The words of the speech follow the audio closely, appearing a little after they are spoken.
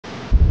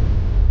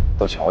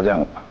都瞧见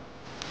了吧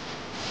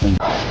？2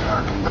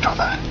中的炸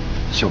弹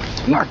就是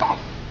从那儿打的。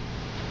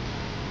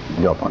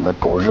要把那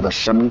狗日的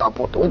神门大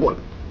炮夺过来，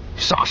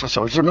杀杀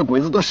小日本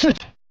鬼子的士气。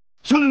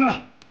兄弟们，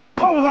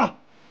怕不怕？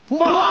不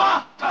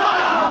怕！炸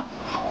弹！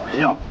好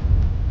样！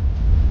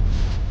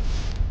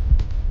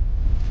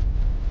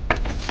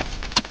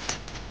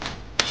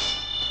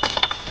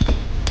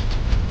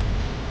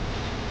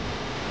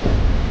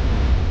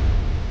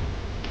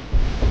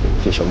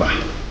弟兄们，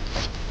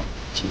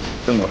今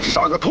天跟我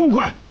杀个痛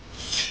快！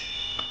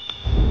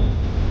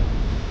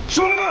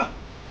兄弟们，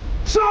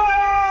上呀！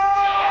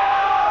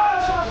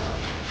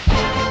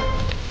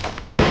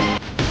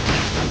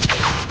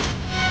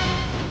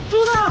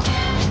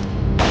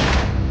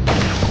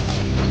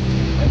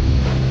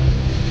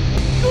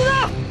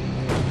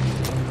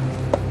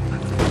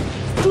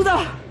朱子，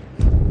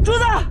朱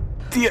子，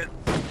爹，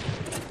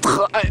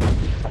太，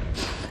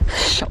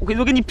小鬼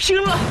子跟你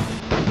拼了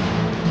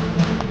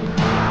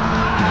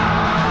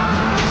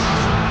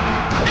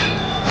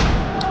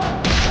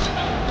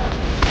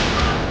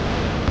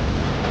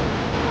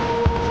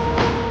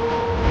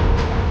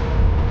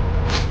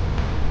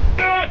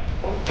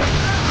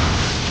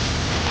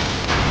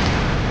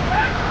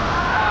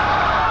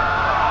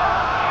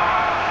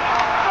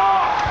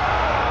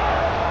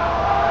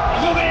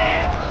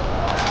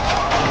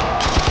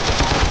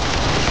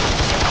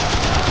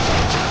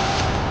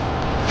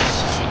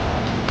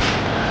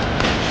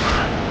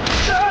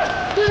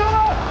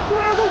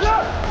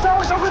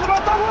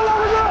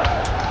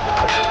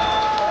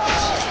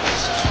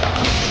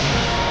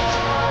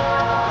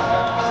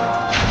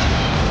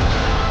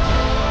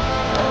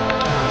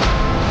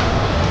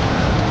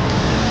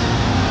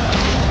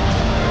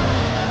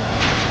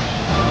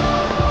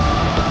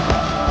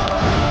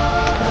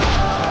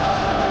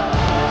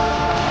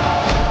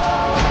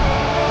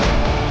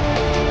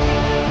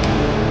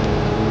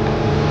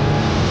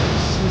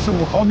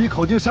！75毫米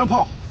口径山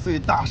炮，最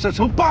大射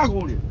程8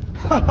公里，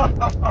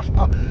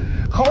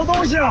好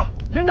东西啊！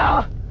连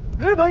长，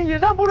日本野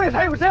战部队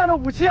才有这样的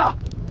武器啊！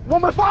我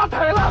们发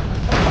财了！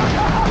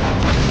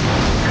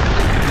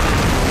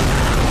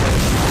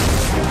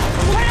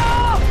加油！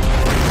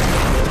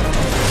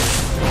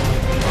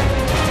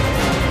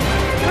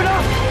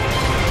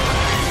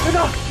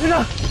连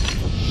长，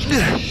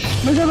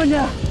没事吧你？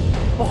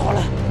不好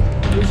了，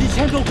有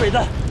1000多鬼子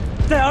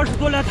在20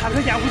多辆坦克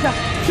掩护下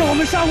向我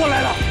们杀过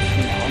来了。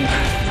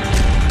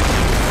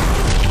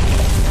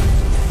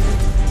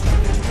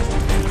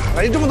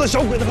哪来这么多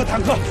小鬼子和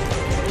坦克？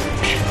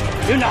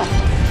营长，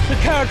是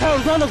凯尔泰尔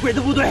庄的鬼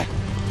子部队，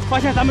发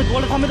现咱们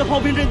夺了他们的炮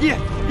兵阵地，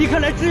立刻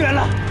来支援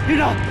了。营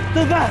长，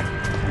邓范，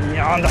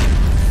娘的！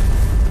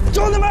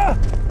兄弟们，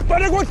把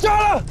这给我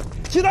炸了！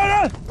其他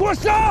人给我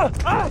杀！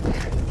啊！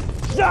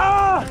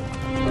杀！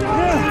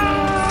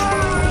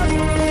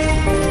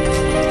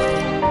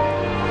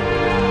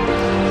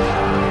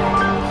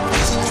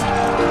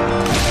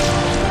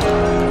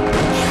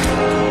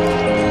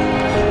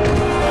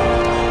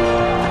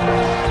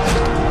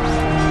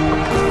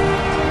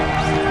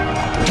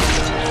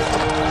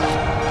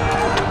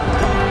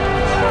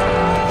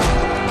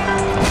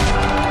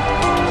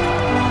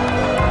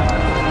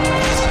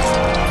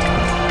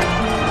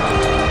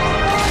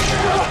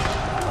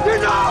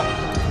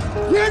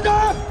连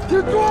长，挺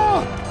住！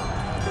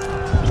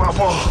大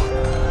炮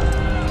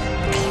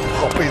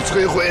被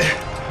摧毁，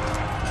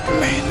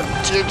没能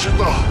坚持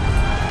到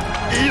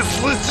以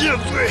死谢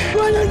罪。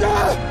关连长，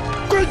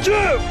快去！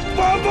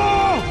大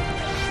炮，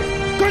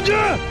快去！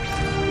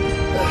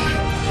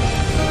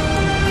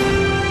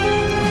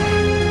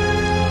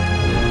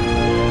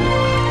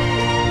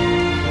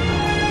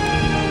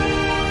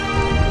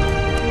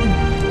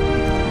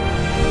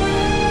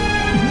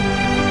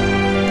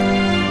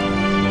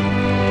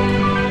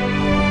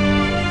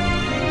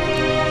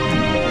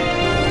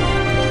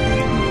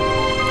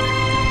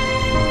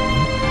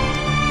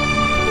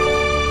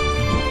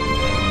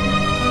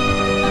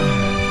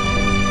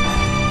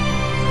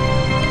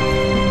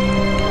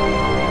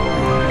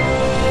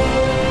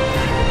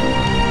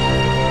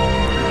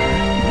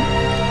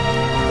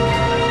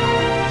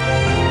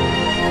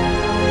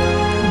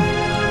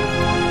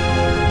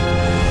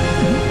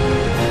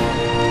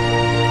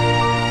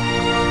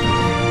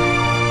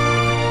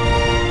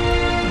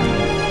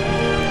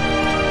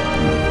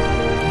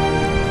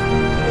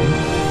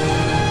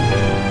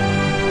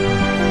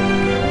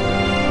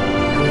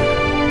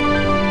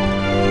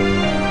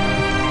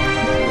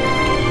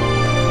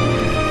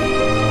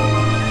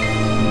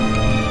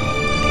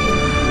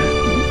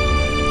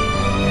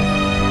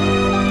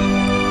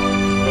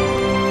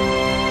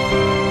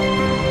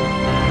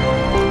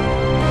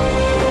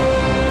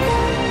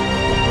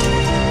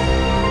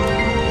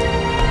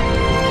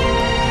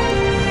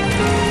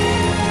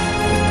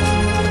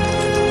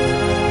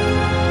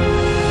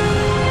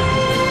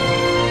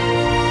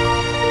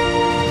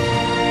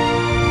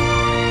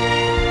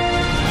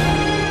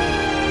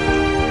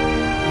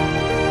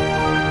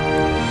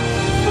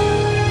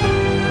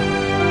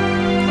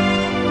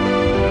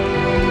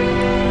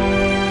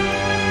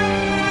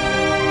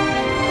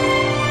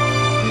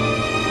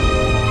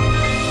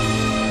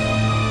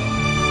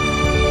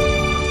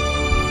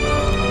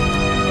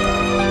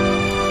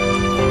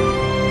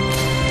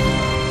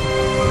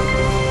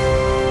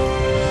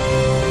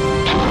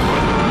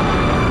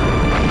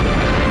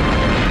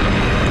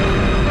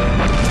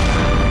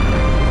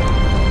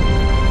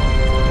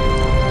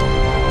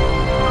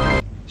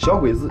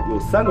鬼子有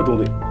3个中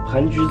队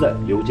盘踞在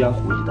刘家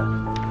湖一带，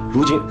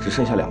如今只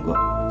剩下2个。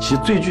其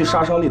最具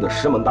杀伤力的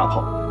10门大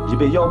炮已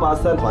被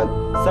183团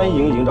3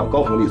营营长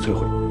高红利摧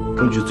毁。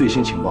根据最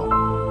新情报，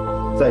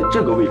在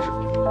这个位置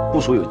部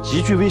署有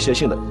极具威胁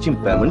性的近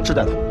100门掷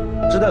弹筒，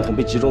掷弹筒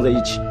被集中在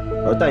一起，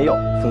而弹药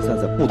分散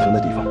在不同的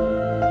地方。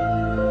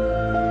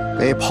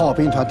给炮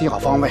兵团定好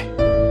方位，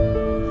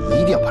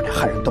一定要把这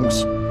害人东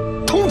西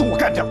统统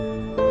干掉。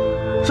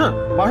是，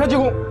马上进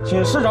攻，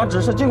请师长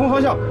指示进攻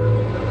方向。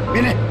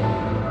命令，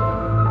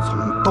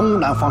从东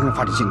南方向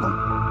发起进攻，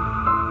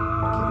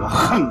给我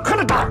狠狠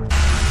的打！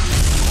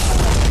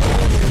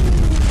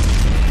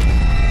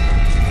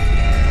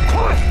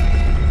快，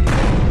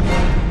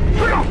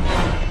队长，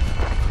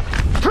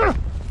是，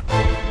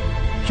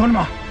兄弟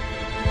们，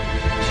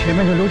前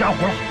面就刘家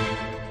湖了，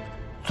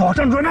左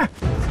正准备。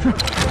是。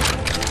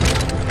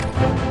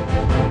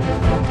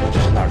这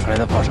是哪儿传来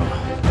的炮声啊？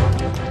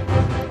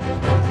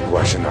不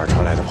管是哪儿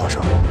传来的炮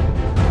声，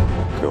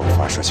给我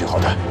发射信号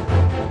弹。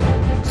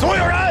所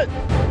有人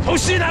从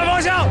西南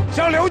方向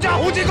向刘家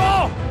湖进攻。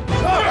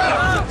是，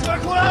快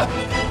出来！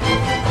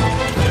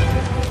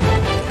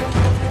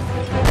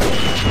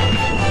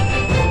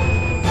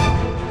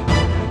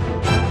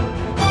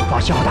发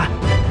信号弹，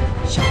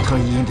向特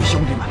一营的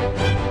兄弟们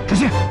执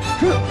行。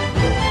是，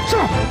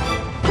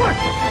快！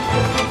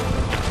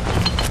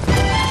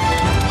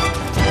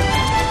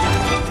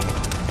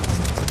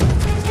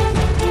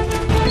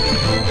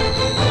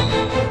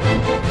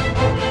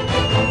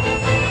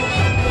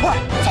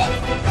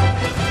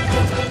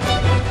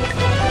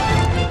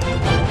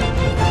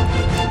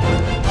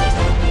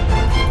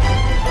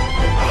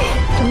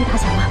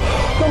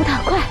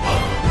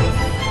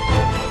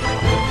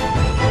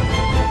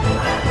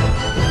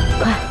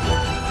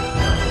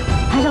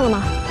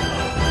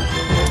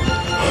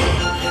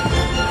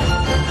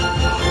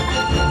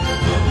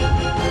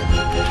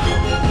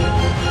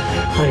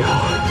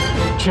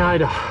亲爱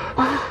的，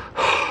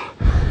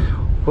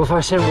我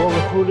发现我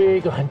们忽略一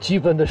个很基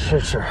本的事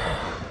实。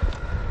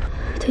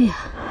对呀，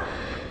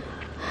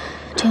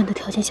这样的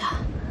条件下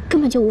根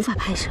本就无法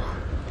拍摄。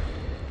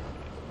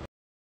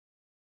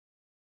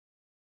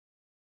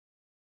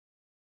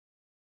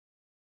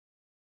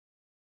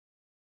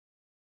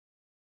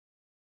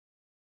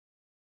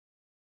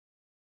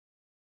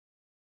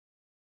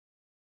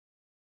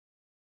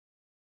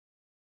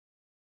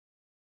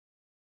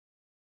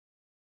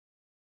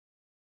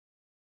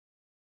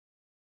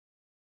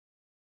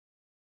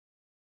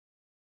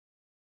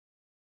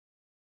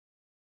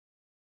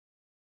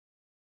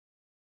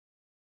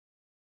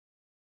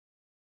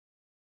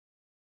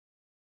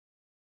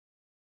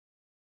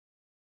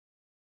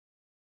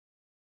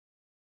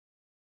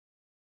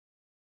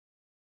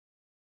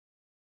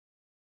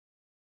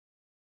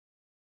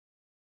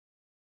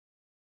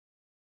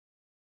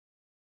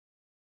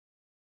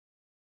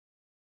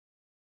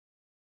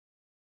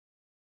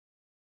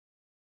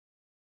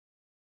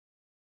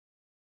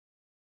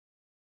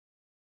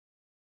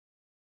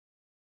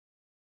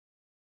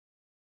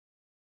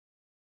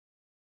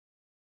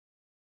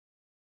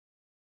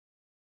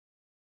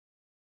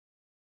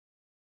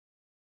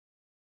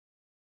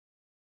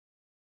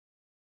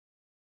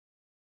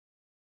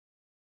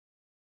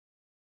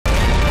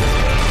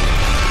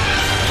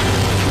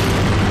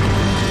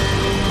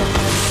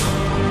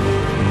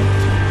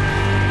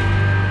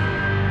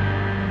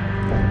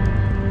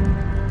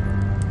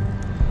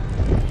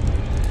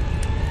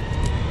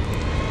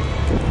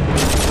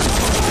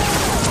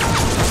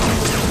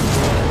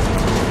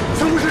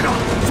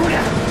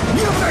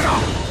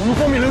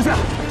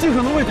尽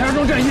可能为台儿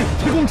庄战役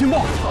提供情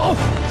报。好。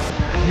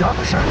第二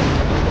个事儿，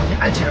我跟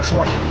安琪人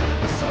说了，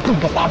死了这么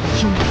多八路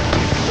兄弟，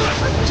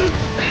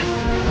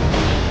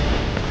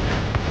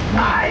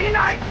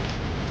奶，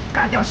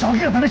干掉小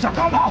日本的小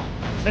钢炮，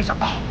没想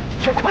到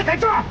却困在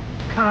这儿，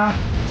看来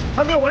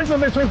还没有完全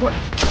被摧毁。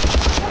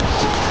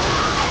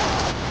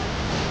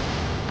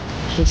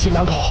铁西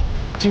南口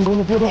进攻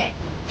的部队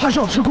还是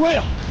要吃亏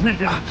啊！那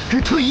个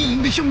是特一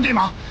营的兄弟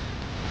吗？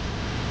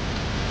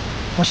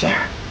不行，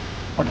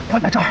不能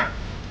关在这儿，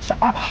想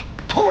办法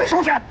突围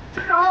出去。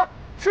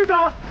师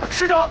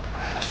长，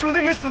兄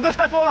弟们死的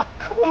太多了，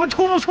我们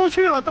突不出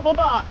去了，怎么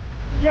办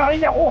？1人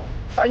1户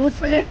，3营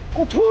4营，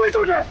给我突围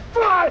出去！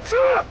快吃！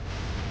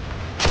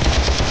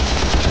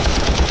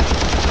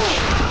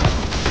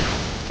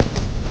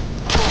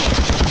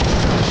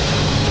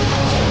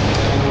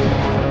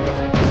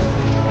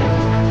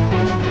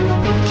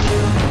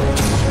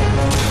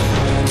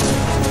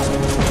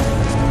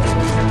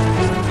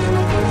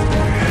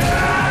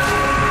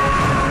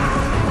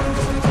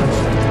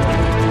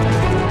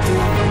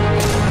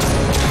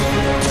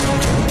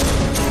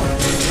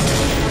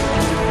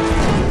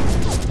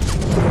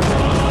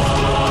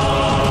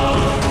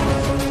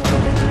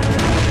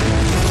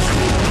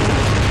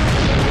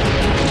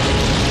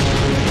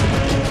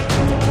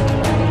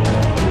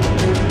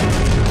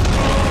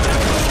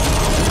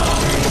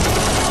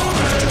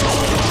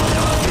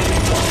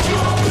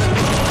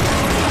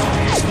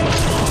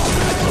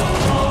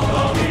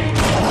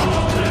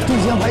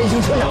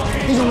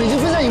弟兄们已经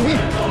分散隐蔽。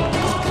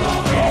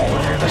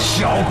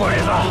小鬼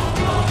子！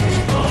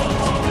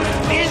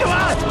弟兄们，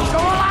跟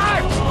我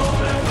来！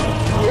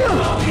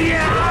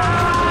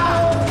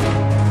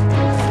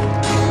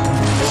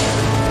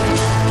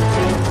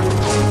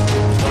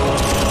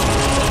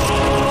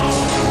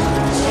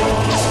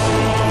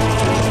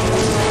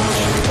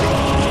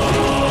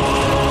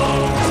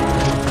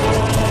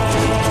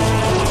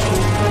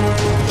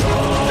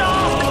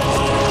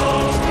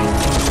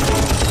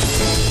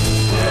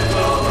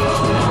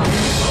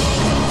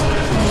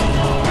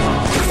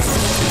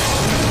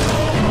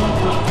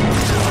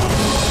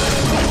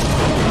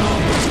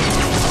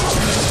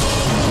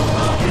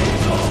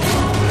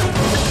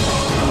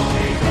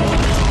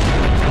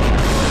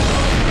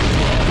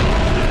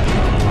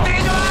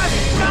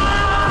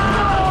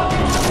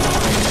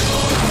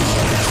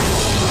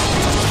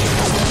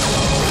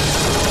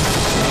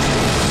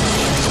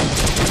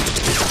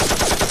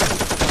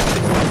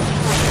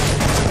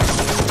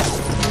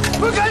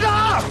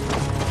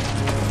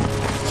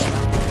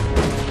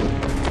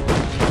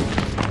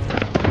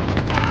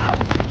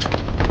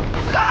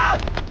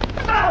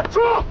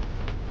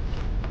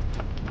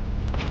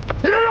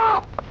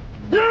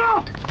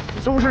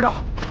周市长，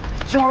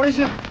信号微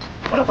信，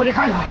我得回去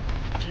看看。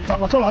机长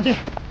和周老弟，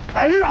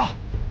来日啊，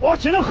我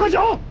请人喝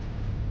酒。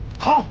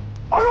好，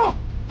马上，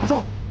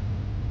走，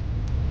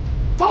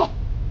走。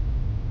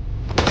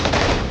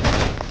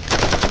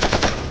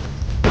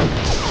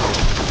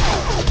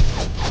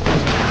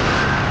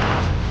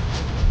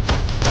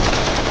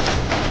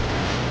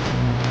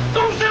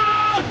东乡，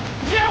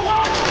烟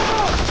花！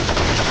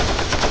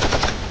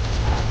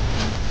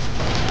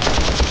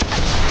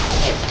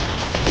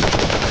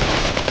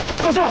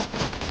高校。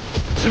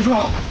停住！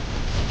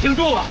停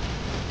住！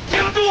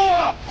停住！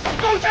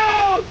高枪！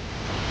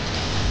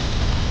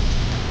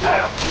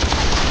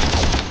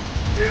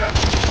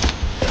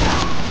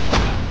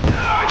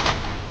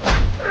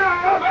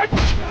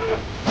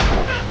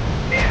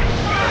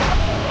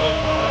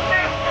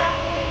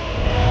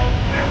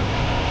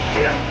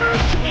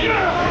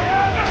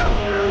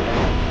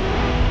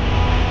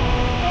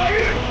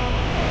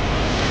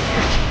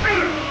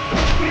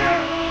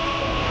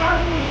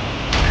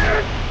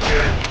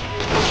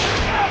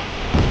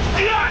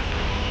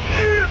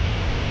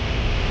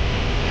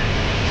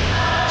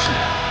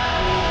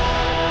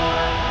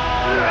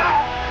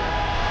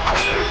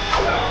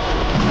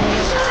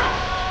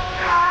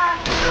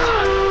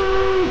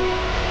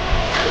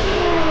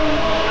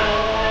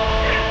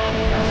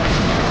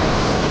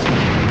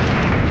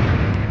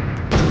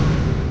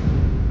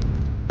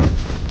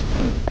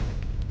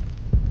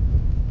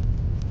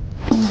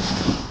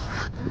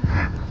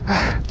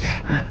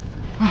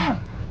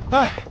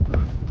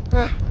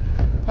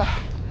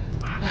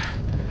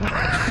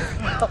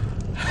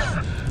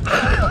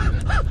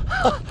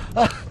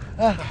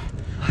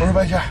我说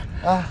白仙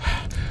啊，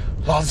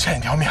老子欠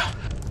你条命。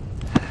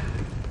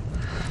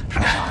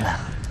说啥呢？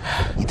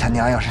你他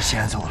娘要是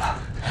先走了，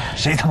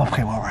谁他妈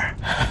陪我玩？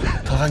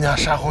他他娘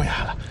杀红眼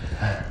了，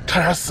差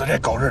点死这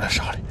狗日的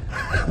手里。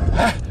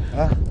哎，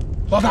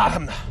老大他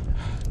们呢？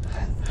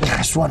你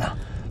还说呢？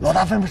老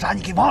大吩咐啥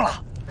你给忘了？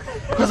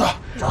快走，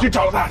去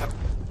找老大去。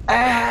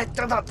哎，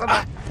等等。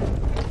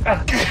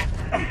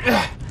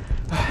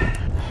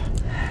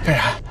干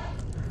啥？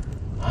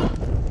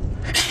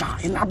傻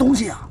呀，拿东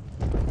西啊！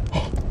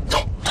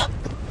走。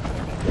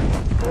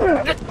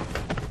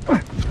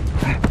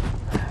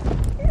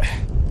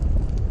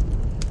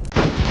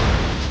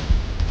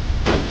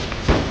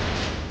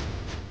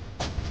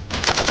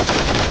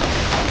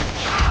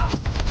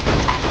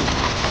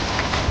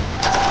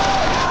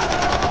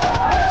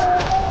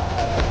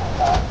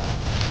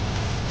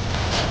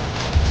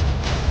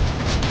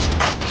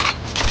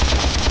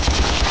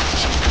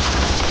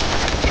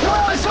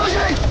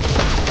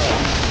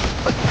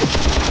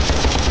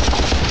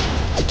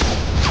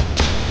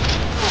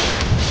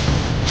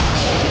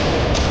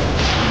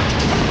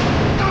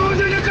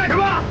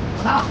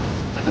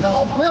我的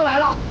老朋友来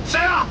了，谁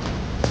啊？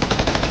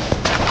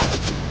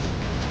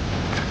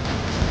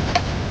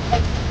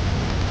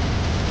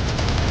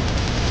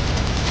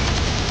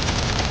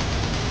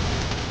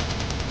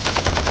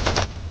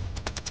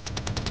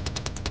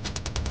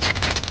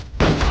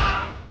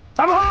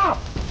大鹏，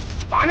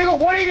把那个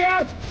火力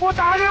点给我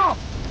打掉！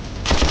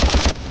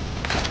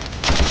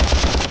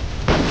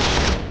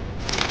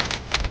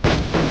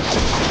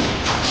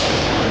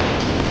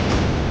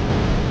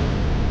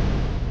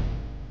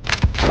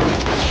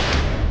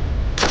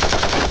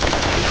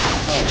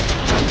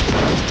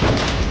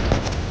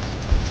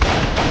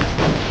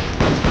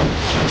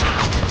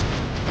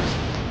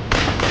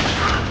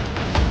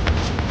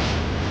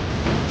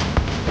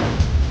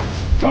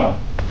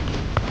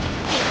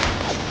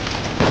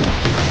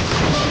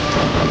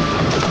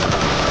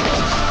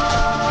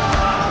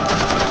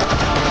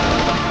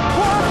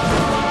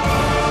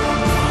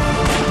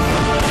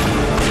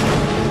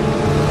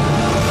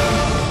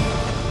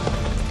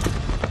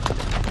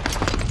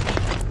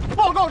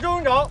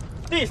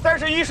第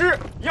31师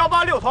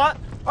186团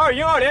2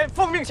营2连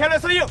奉命前来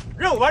司应，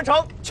任务完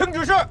成，请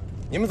指示。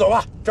你们走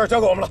吧，这儿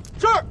交给我们了。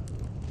是。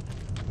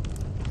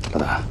老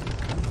大，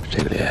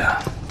这个连啊，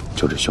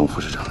就是熊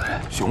副市长的人。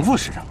熊副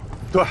市长，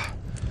对，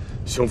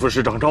熊副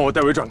市长让我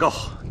代为转告，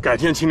改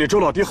天请你周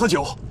老弟喝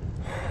酒。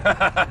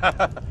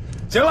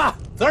行了，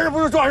择日不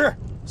如撞日，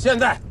现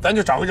在咱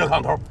就找个热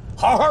炕头，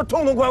好好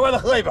痛痛快快的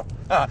喝一杯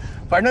啊！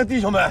反正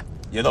弟兄们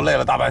也都累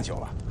了大半宿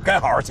了，该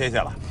好好歇歇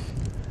了。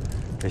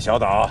这小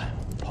岛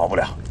跑不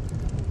了，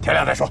天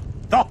亮再说。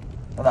走，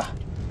等等，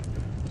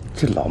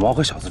这老毛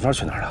和小四川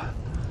去哪儿了？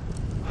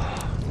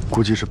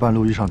估计是半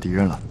路遇上敌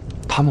人了。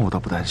他们我倒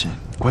不担心，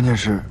关键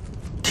是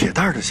铁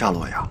蛋儿的下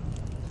落呀。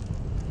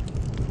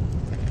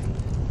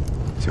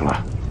行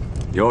了，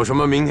有什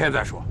么明天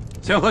再说，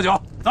先喝酒，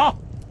走，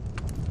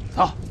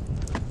走。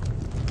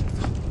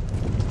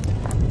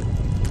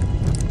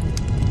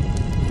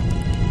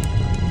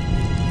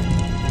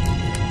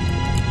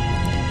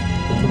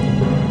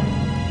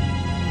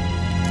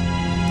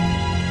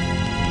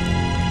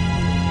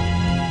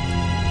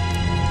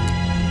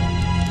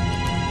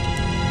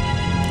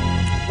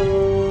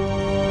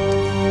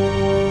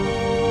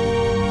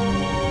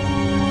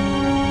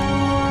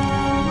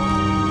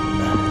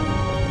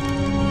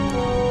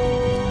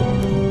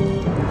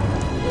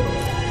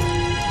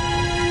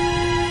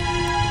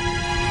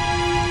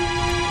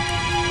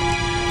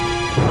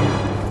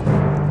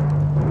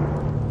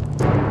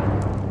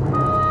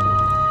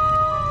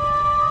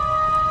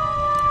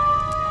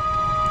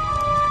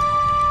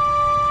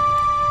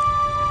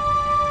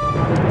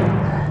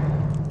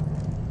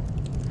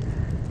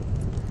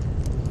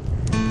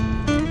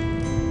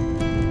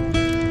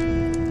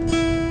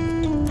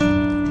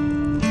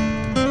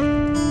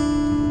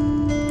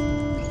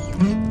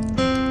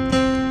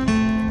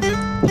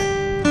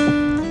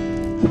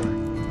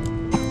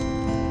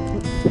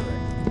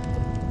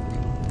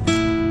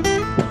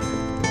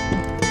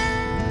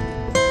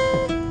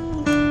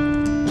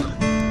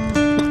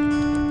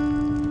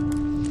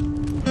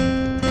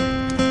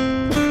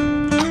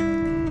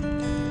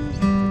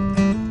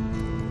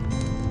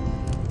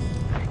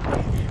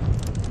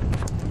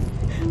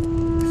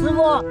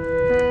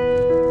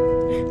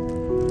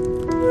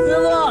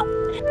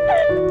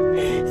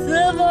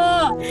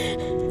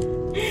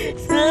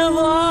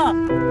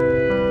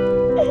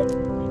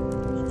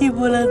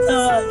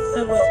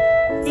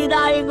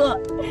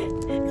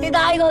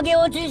给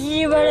我娶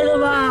媳妇来了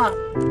吧，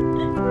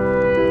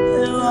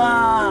师傅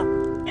啊，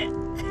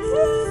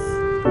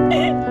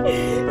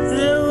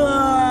师傅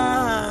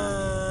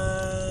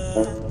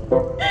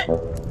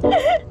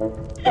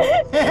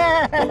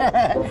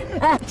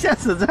啊，小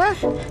狮子，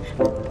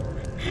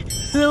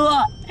师傅，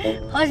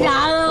好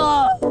吓人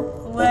哦，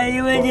我还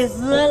以为你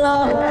死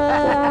了。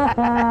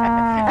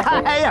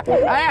哎呀，不哭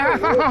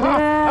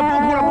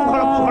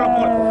了，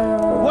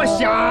我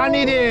吓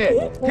你的，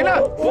听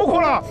了，不哭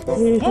了，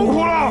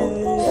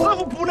师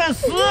傅不能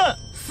死，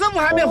师傅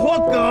还没活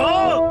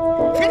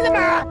够，听见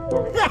吗？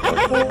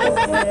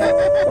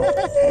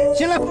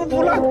行了，不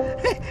哭了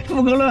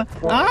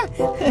啊！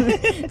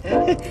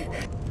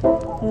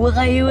我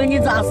还以为你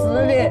咋死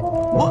的，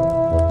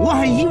我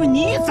还以为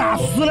你咋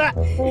死了。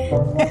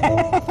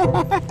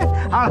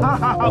好，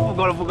不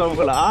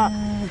哭了啊！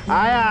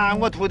哎呀，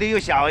我徒弟有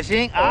孝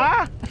心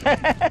啊！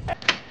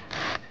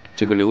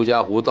这个刘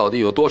家湖到底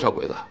有多少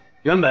鬼子？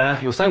原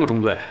本有3个中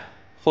队，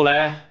后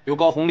来由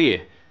高红利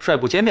率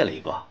部歼灭了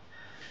1个。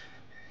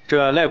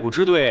这赖谷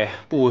支队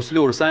部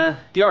63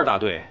第2大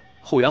队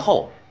后援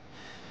后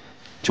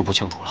就不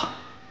清楚了。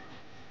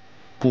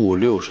部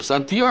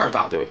63第2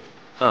大队，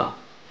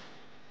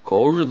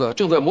狗日的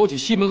正在摸起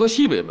西门和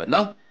西北门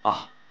呢！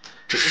啊，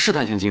只是试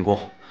探性进攻，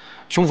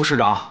熊副师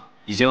长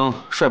已经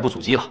率部阻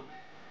击了。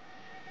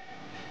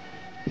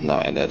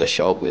奶奶的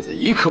小鬼子，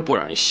一刻不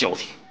让人消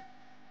停！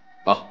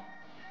啊，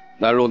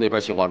南路那边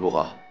情况如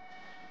何？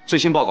最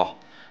新报告，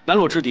南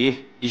路之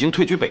敌已经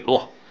退居北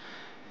路，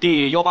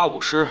第185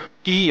师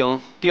第1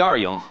营、第2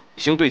营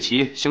已经对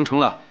其形成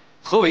了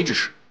合围之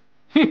势。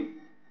哼，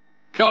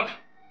漂亮！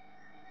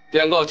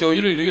电告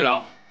911旅旅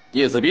长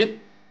叶子斌，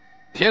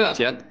天亮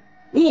前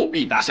务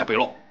必拿下北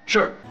路。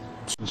是。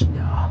听清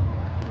点啊，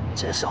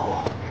这时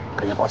候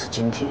更要保持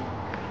警惕。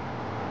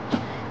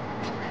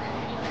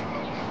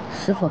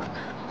师傅，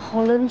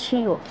好冷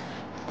清哟，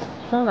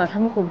老大他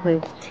们会不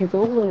会撤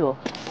走了哟？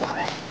不会，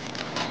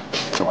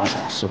昨晚上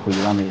师傅一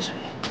晚没睡，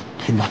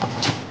听到动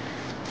静，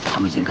他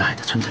们应该还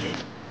在村子里。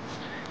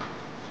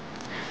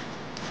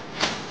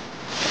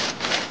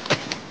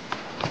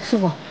师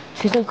傅，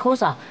去等口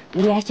上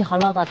联系好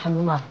老大他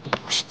们嘛。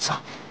不行噻，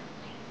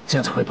这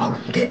样才会暴露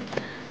污点。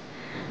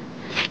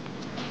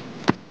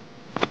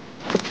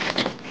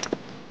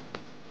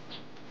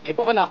哪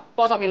部分的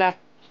报上名来。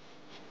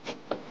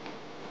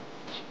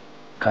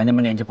看你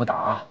们年纪不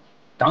大，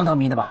当逃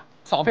命的吧？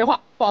少废话，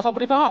报上部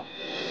队番号。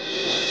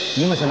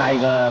你们是哪一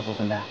个部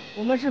分的？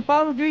我们是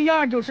八路军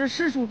129师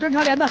师属侦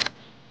察连的。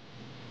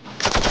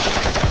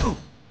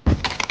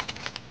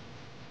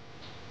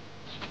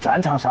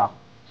战场上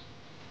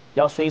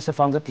要随时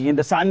防着敌人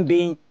的伞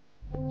兵。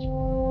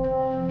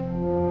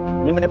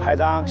你们的排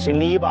长姓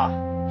李吧？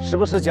是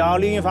不是叫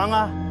李云芳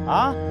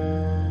啊？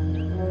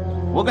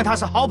我跟他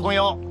是好朋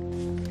友。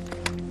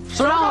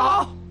师长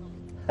好。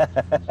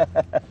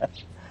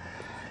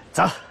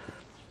走。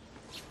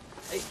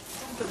哎，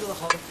这个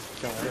好。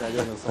来就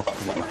是。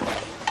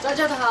大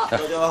家好。大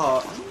家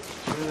好。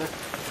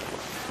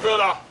热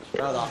的。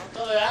热的。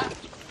动物园。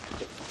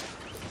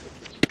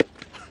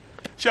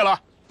谢了。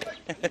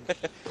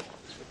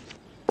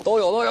都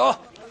有。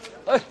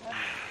哎。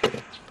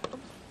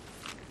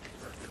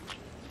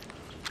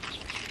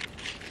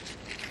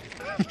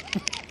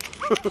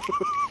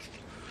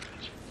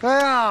哎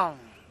呀，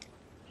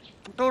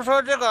都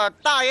说这个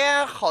大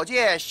烟好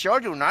戒，小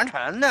酒难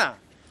缠呢。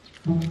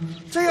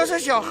这要是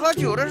想喝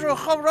酒的时候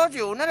喝不着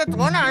酒，那得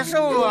多难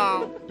受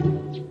啊！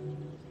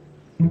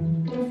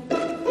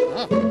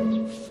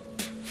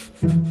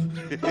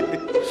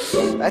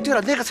哎，对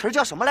了，那个词儿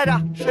叫什么来着？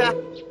是，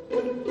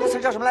那词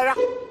儿叫什么来着？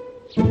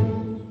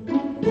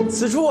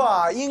此处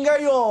啊，应该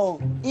用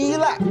依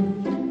赖。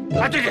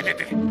啊，对，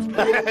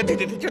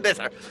就那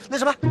词儿。那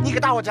什么，你给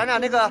大伙讲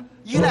讲那个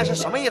依赖是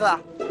什么意思啊？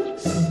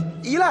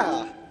依赖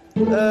啊，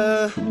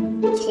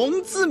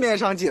从字面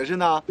上解释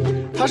呢，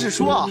它是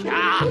说啊，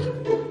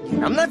你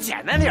能不能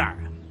简单点儿？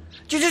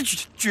就是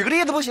举个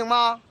例子不行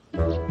吗？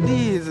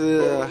例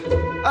子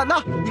啊，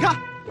那你看，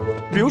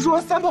比如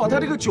说三炮他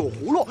这个酒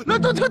葫芦，那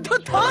疼，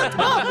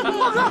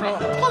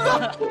炮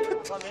哥，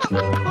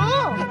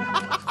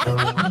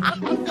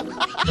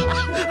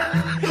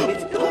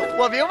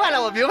我明白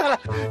了，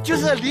就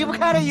是离不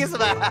开的意思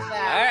呗。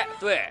哎，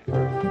对，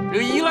这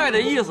个依赖的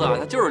意思啊，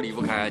它就是离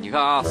不开。你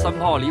看啊，三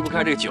炮离不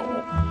开这个酒，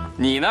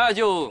你呢你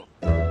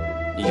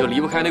就离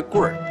不开那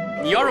棍儿。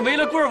你要是没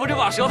了棍儿，不就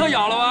把舌头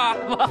咬了吗？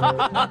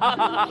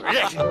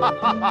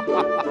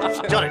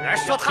叫人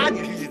说他，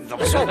你怎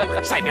么说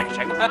我？晒面。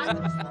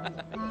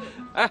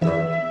哎，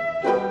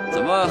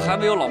怎么还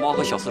没有老猫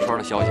和小四川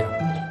的消息啊？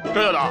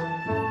对的，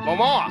老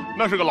猫啊，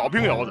那是个老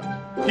兵窑子，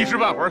一时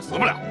半会儿死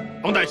不了，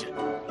甭担心。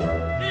弟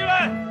兄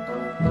们，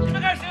你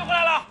们看谁回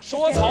来了？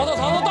说曹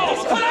操到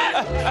了，快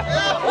来！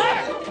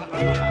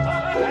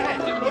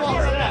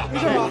没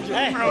事吧？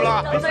哎，怎么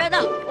了？总队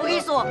长，我跟你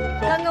说，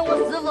刚刚我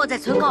师傅在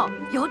村口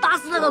又打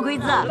死了个鬼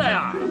子。是的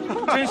呀，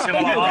真行啊！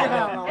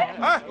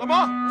哎，老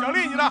毛，奖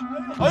励你了。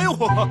哎呦，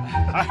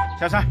哎，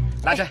小三，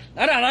拿去，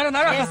拿着。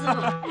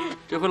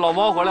这回老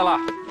猫回来了，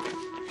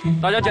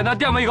大家简单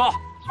垫吧一口，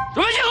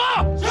准备集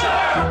合。是。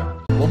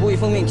我部已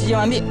奉命集结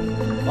完毕。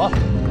好。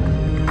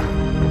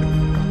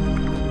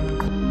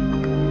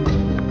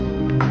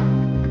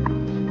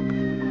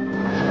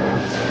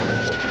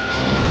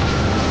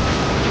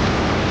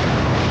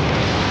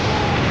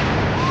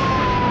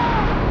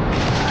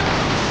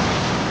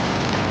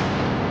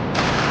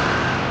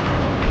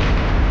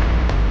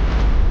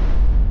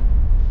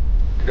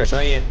这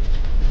声音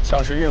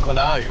像是运河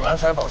南岸远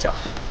山方向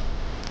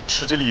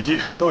，10几里地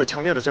都有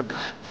强烈的震感，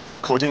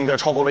口径应该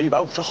超过了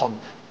150毫米。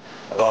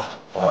大哥，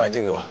把望远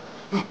镜给我。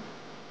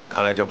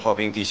看来这炮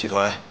兵第7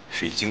团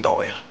是已经到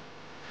位了。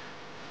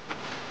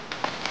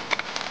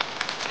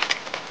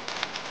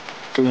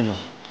周院长，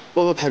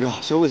报告排长，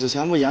小鬼子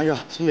全部沿着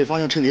从北方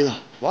向撤离了。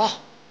哇，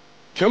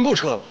全部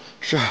撤了？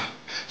是，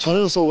全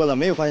都搜过了，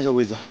没有发现小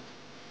鬼子。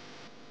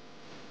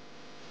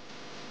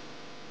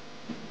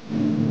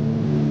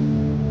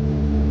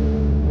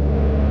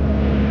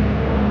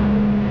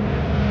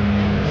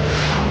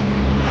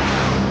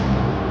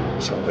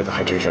小鬼子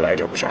还真是来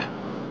者不善。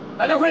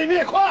来点快一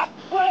点，快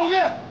一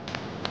点！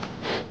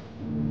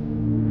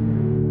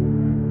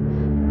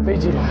飞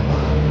机来了。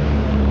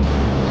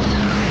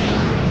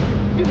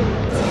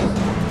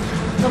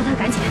罗伯特，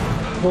赶紧！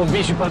我们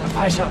必须把它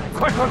拍下来，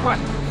快！飞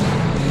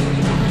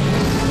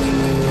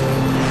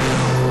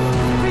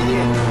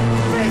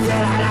机来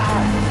了！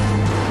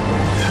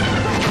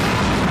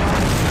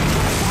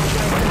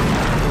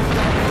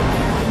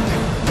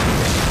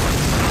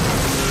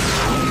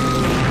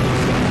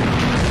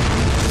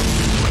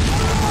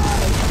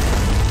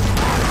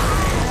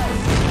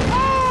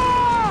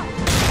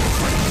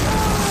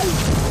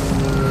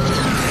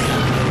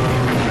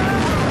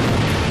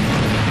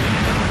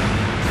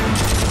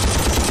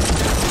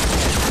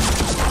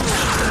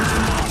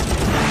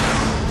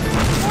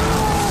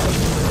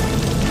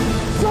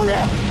兄弟！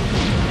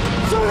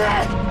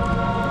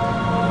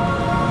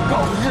狗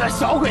日的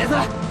小鬼子，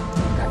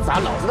敢砸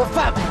老子的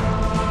饭碗，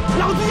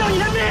老子要你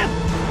的命！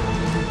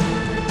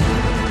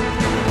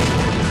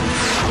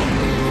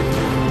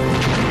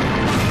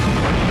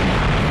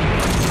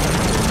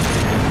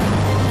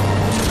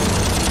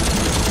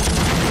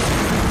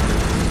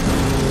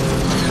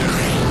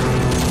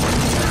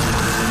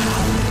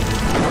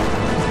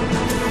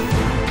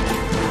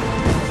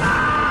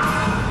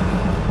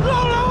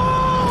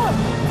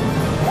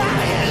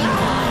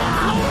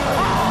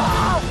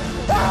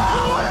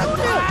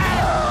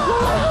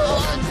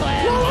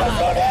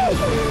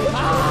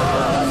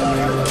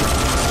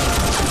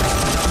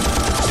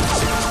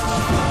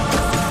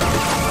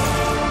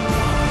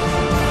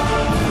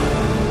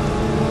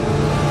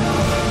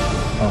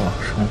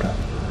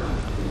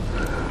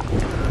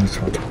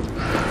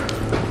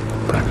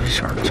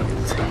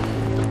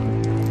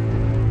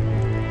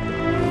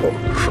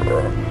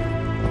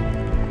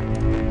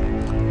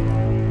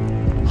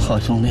好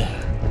兄弟，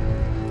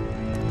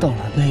到了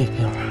那边，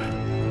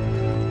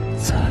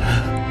咱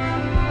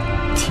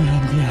天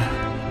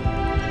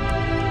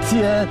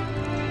天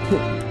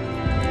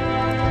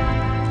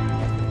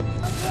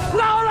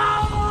姥姥！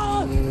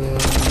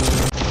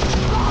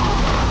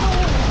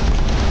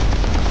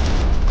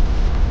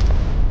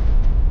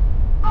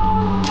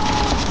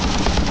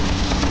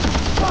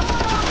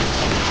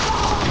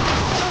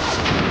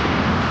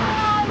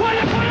快点，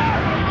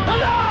等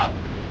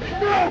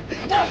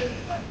等！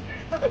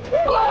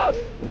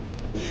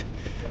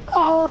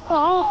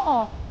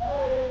好。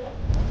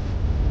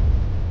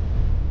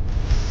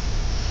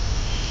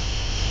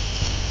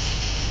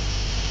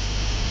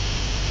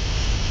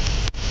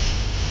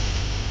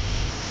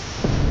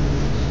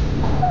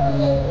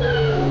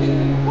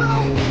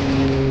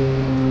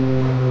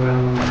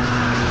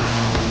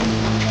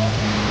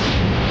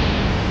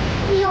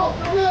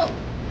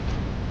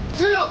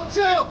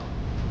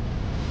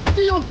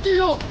弟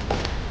兄，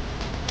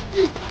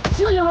你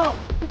醒醒了！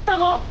大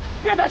哥，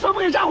电台全部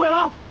给炸毁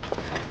了！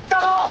大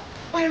哥，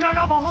我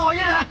让保护好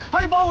烟台，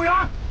还有保护员，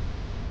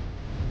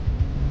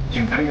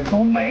烟台人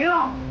都没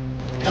了。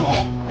大哥，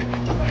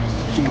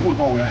中国的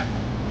保护员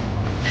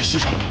给牺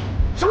牲了。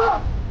什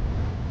么？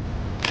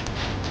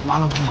完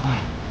了！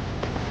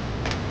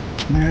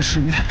没人识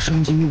别摄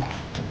像机密码，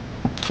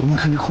我们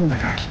肯定困在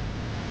这儿了。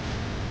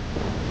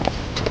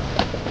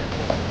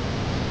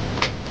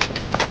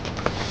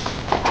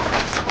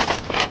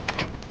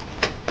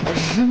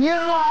你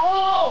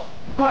老，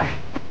快！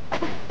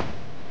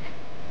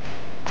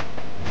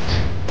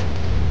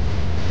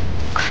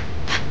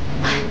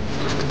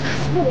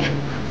那边。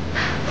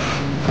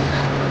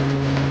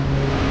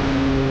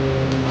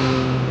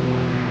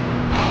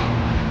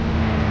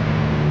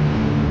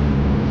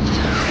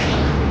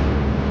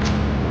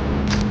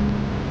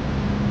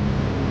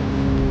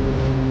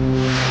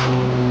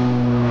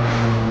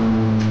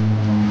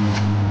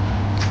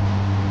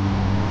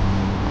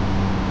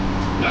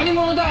哪里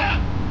没带？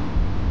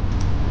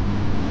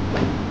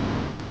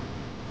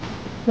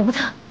罗伯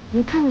特，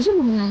你看日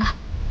本人来了。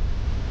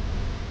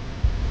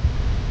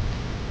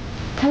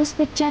Can you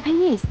speak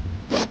Japanese？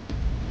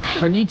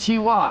 こんにち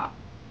は。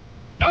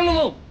何の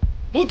も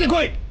持って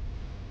こい。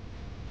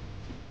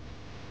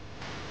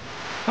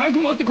早く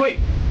持ってこい。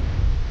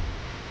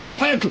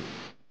早く。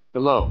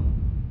Hello.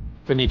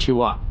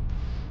 Konnichiwa.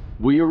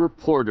 We are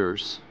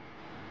reporters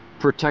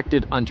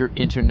protected under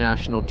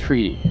international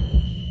treaty.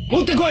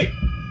 持ってこい。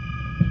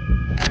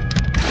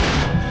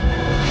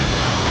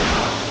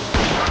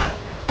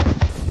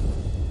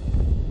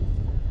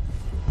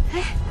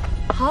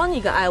好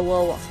你个爱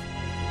窝窝，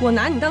我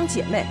拿你当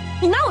姐妹，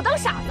你拿我当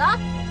傻子？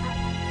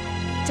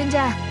珍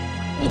珍，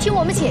你听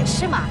我们解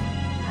释嘛。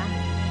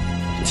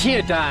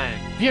铁蛋，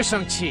别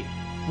生气，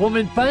我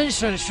们本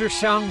身是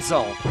想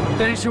走，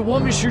但是我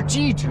们是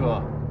记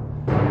者，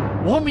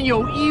我们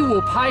有义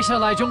务拍下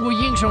来中国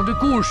英雄的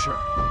故事。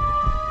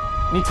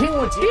你听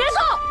我解释。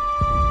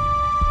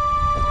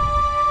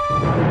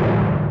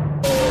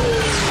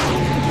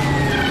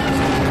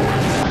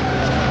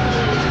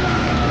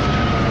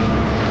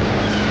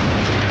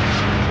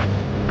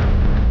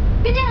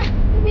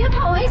别动！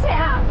好危险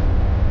啊！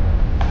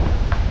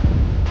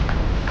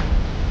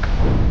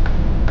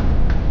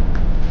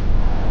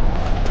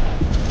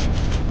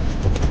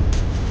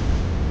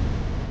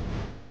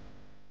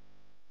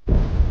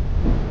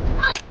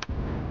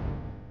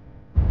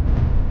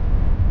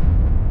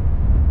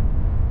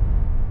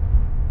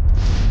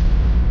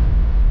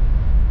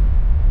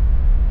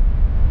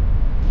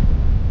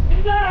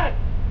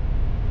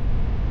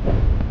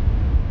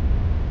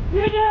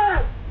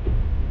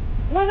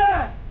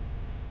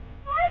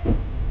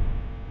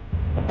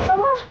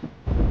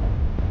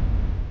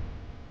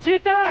鸡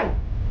蛋，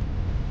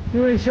你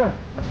没事。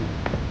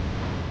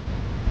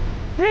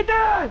鸡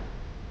蛋，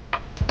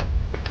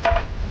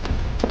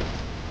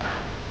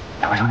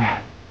两位兄弟，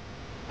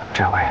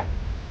这回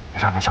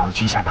让那小子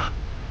局限他，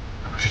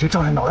直接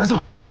照着脑袋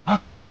揍啊！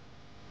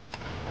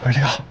而这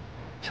个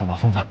小老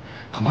疯子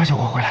很快就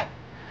会回来，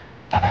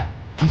咱们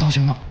分头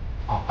行动。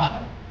好啊，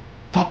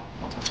走。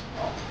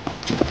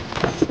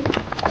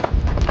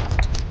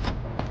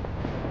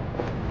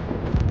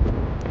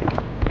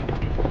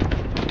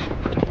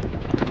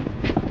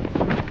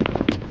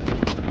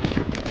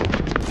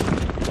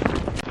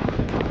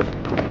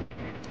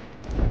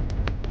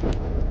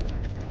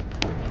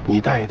你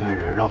带一队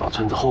人绕到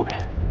村子后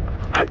边。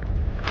哎，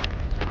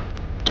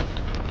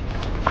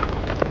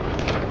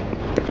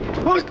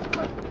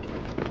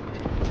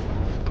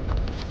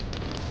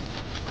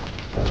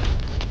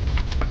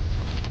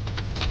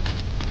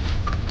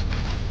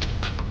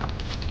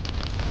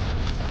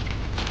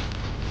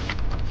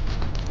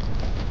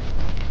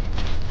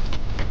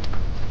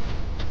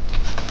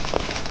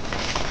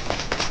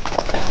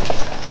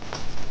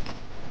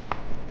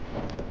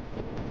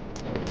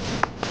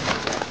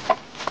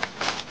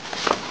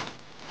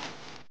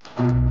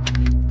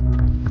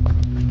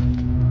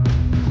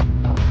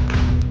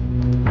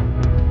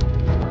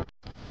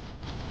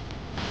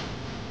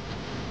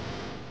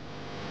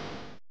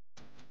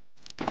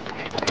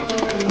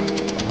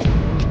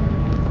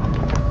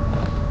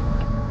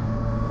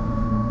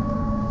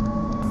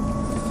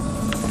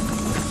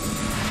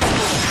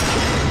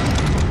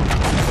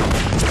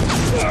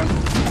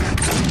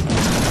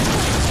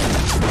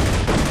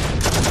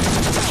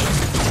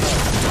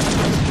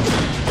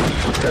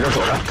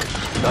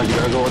那几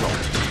个人跟我走。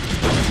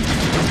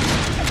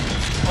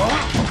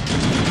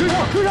追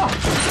上，追上！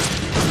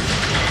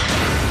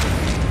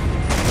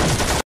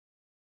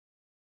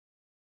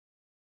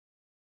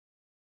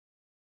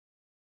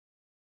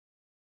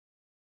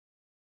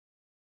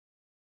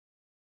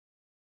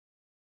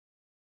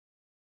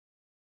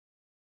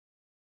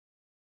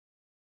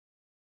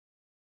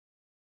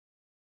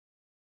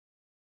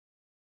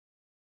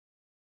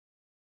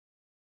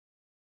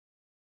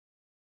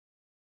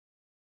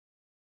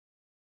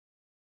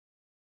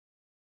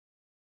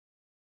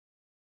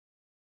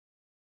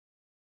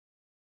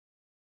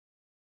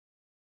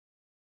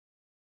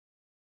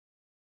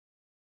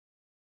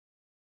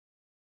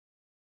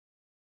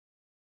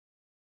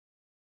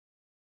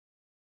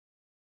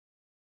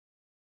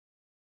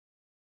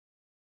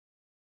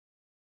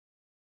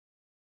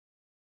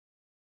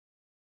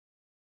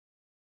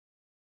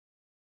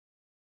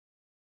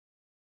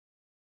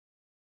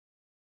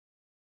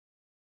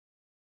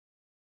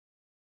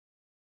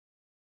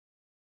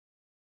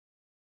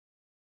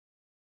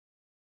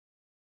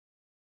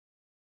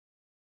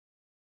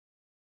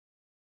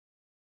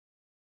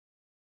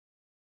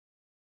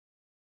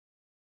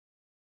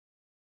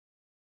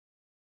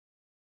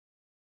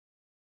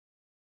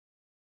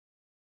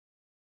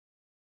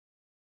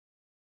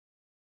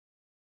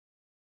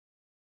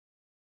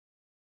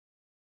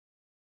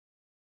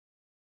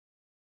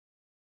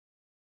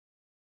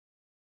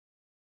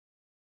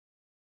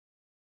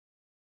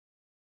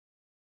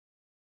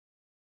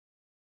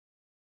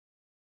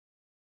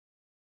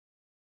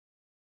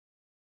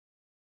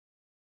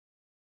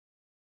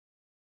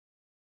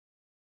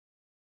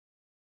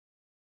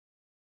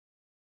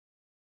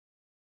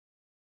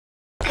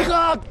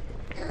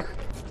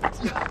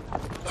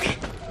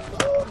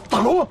大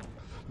龙，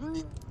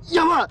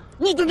亚曼，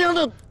你这样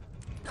的，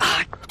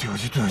对不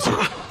起，对不起。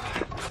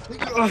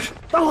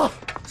大龙，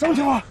什么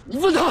情况？你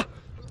问他。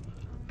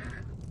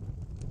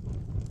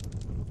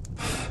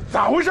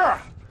咋回事？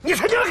你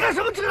神经干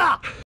什么去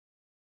了？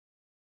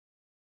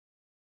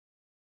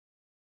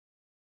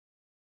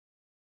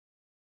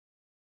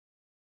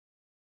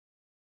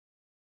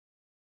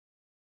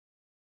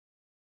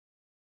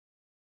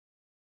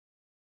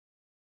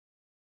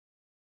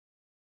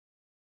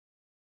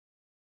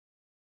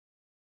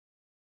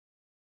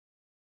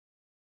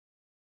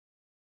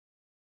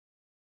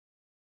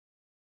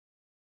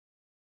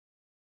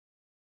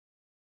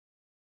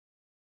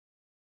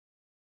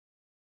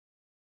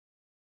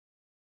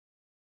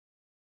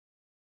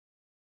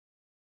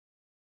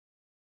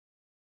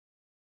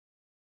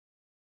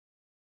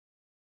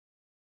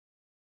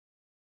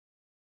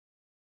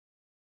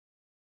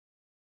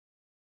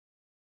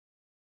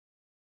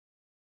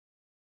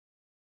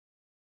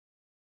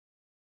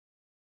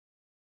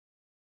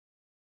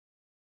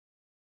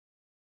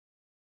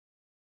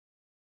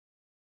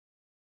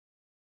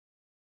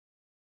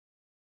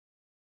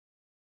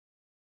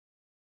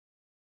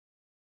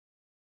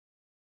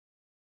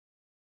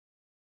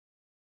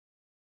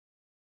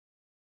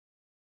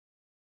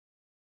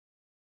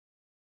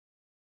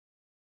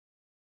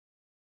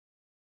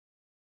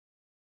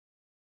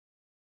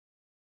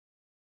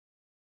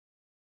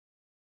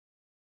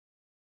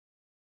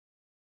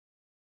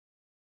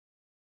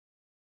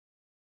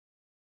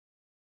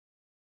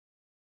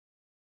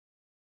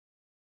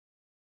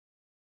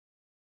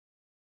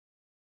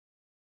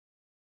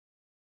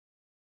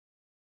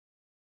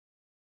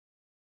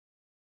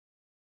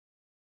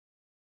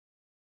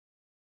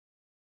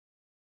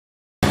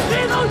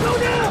兄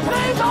弟，别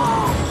动！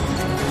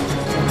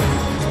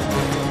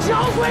小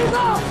鬼子，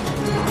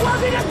我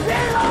给你拼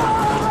了！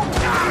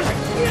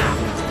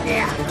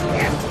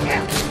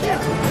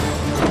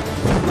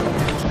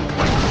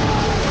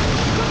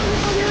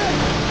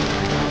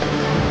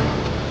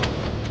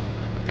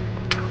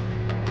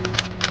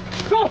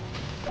走！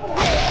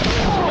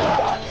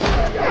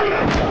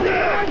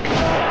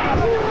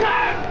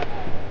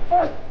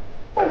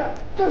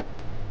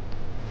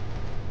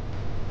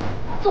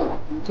走！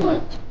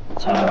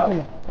前面后面。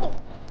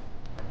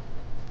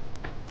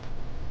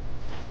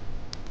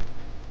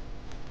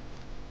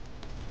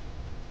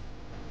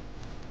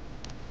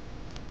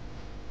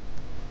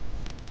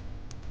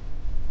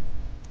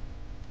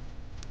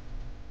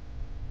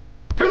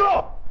别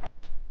动！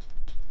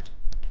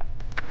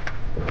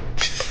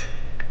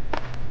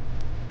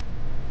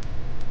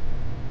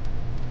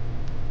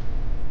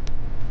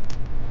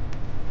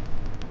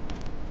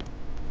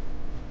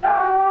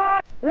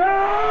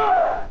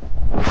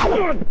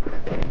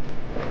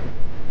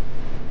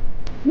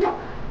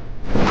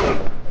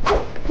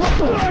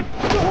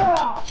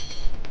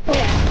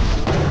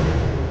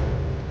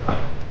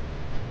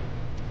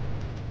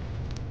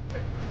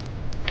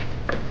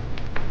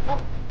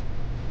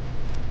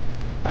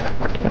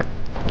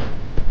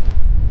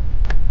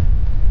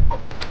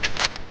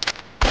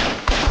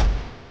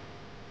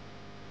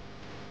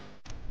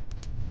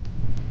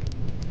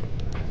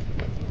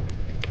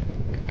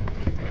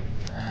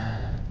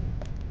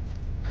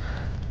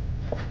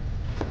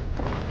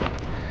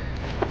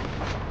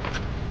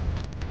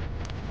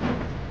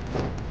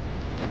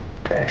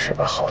真是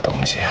个好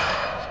东西啊！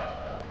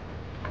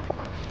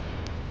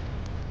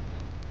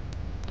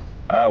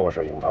来我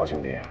说，樱桃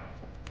兄弟，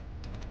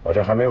我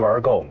这还没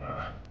玩够呢，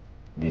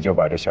你就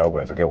把这小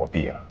鬼子给我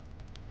毙了，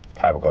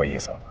太不够意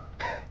思了。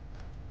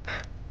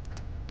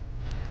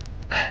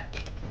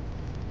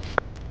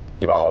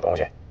一把好东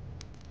西，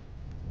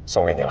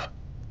送给你了。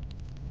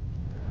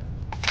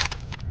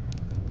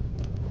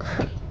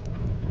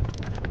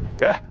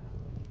给。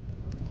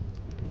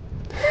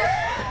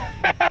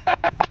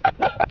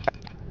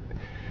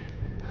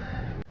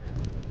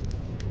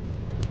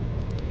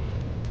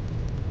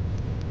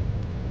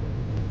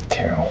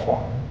天皇。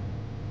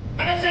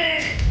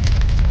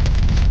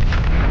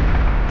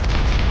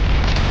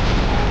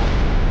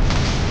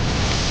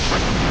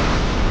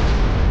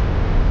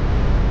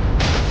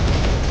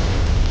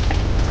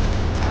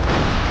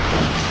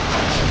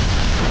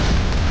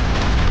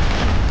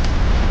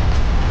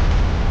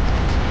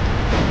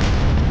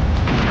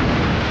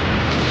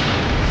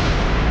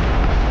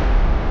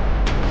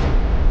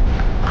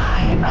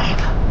奶奶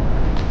的，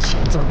亲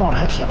自报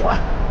来铁环，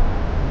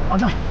王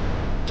正，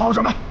找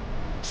什么？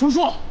叔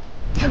叔，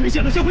太危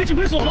险了，先回指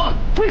挥所吧。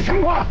会什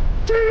么？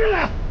追人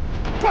来！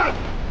快！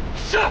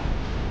是。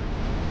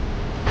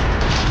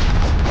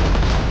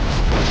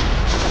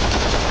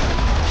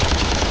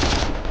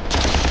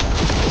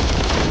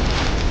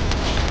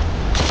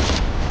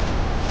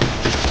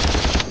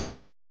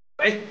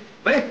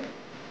喂，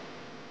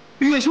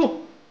李元兄，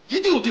一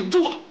定要顶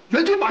住啊！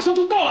援军马上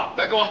就到了，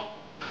来给我。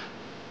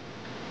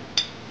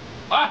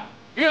哎，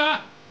云远，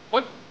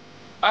我，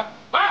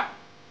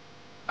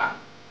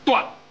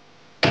断！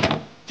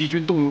敌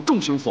军动用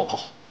重型火炮，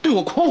对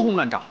我狂轰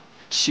滥炸，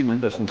西门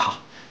被轰塌，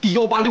第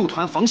186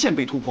团防线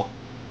被突破，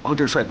王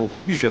震率部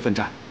浴血奋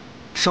战，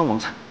伤亡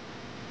惨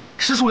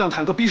，10数辆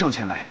坦克逼上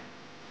前来，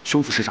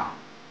兄副师长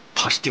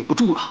怕是顶不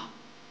住了。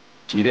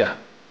急电，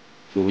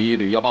鲁1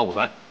旅185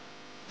团，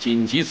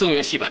紧急增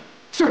援西本。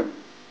是。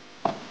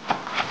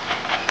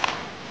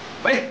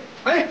喂。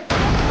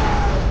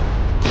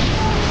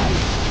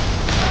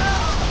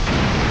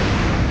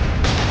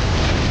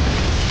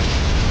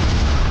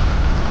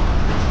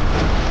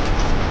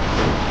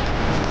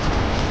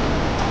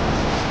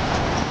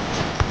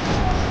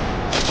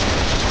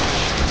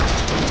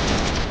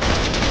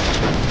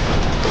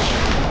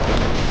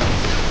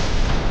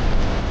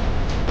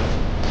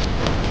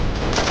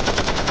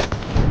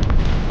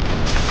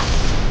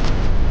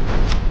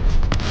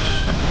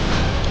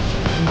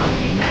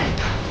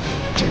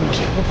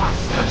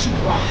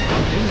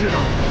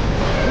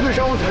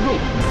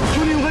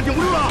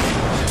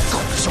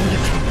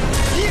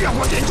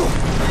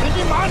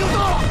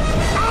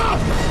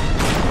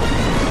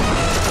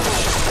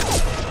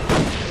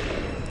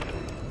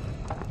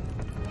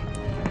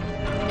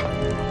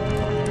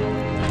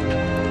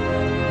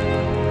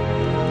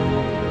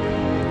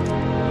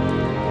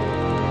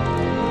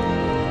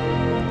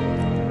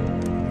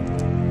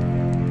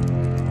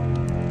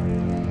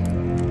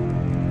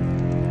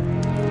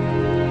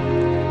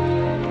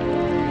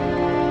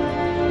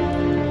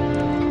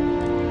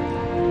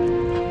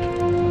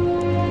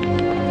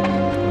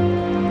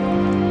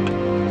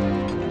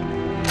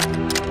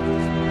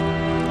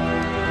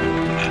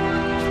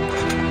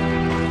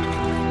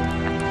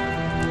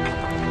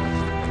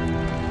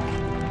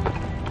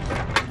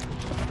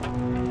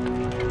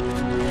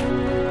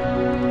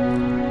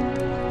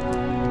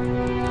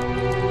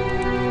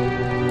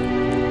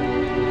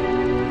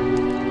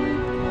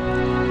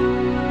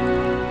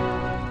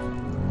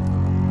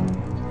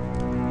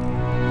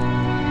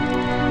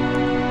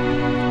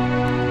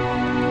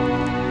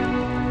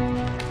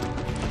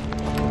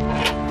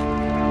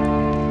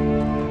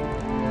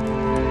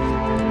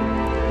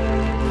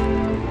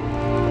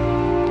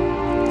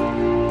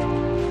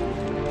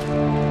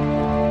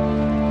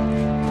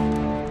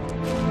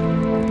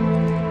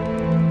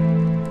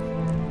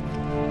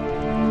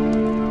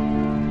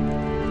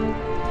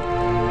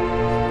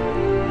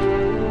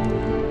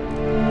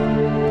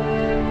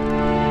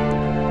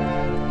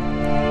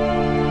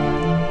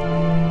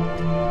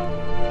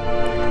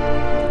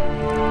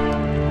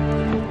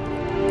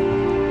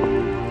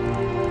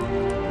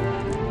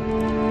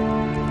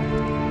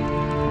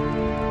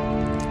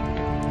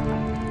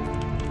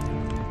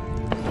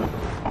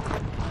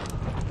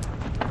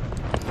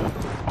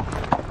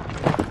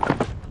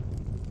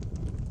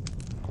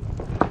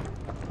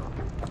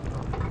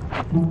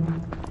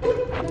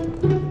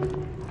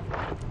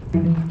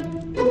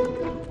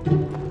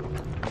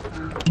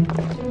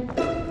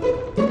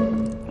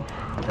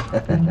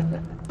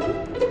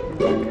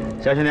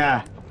小兄弟，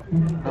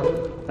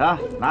啊，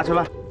拿去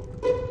吧。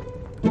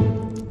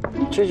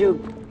这就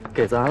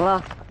给咱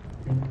了，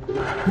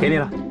给你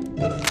了，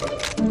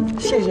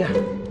谢谢。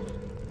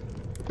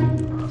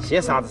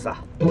谢啥子噻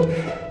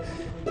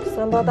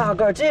？3把大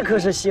盖，这可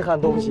是稀罕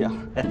东西啊！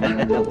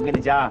我跟你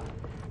讲，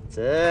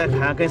这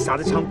看跟啥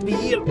子枪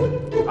比了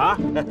啊？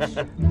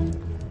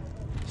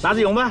啥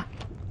子用吧？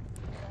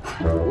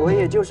我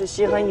也就是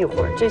稀罕一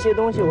会儿，这些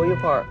东西我一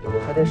会儿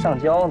还得上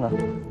交呢。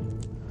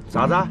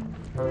啥子？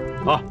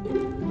哦，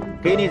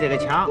给你这个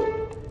枪，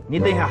你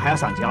等一下还要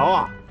上交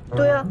啊？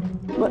对啊，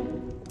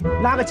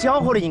哪个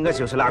缴获的应该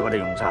就是哪个的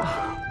用噻。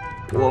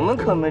我们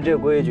可没这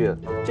规矩，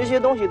这些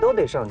东西都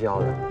得上交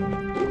的。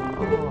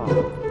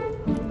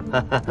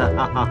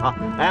哦，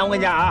哎，我跟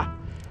你讲啊，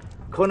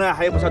可能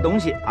还有不少东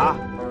西啊，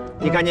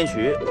你赶紧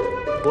去，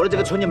过了这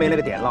个春就没那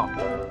个店了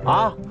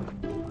啊。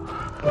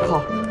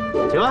好，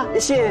去吧，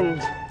谢。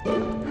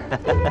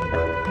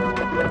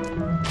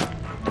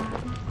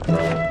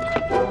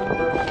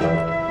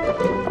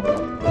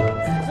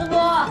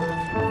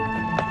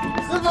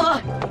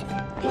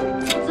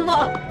师傅，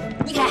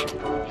你看，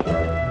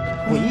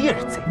龟儿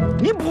子，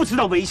你不知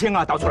道危险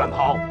啊，到处乱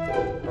跑。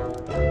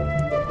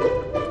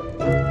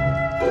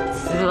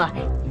师傅，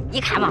你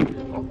看嘛，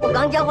我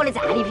刚交货的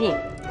战利品，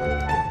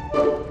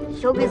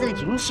小鬼子的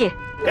军旗，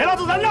给老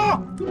子扔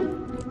了！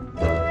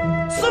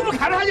师傅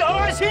看了他就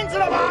恶心，知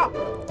道吧？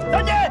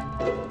赶紧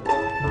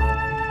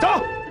走，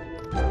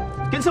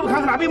跟师傅看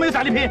看那边有没有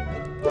战利品。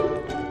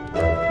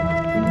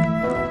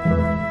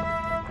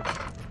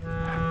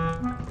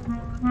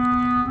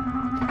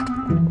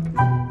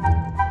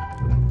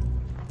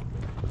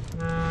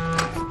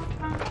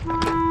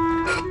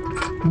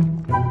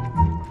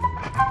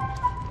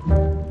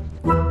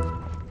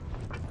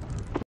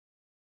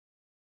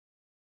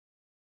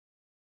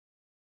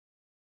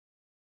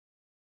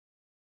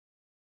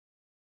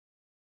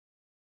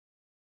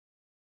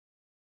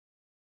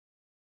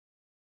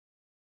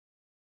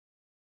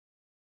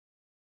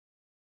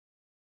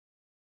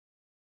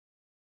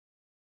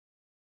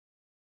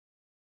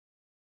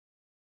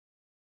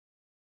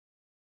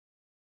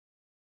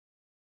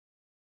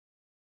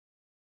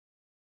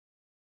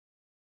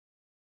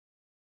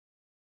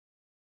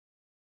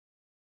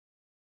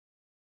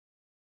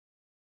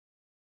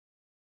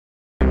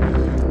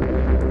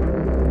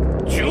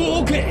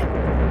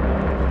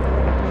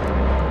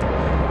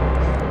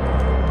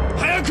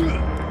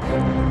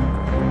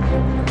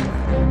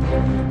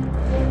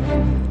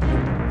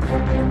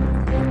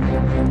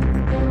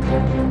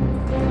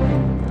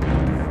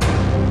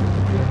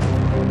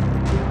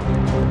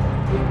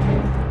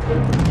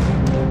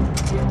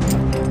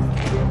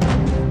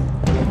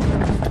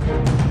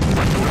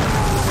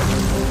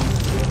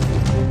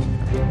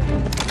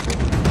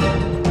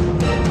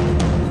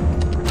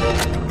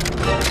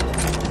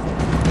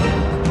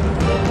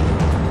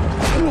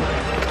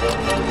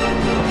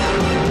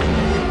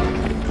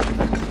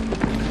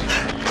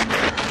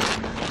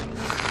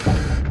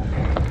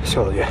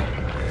肖老爷，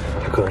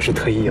他可能是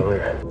特意营的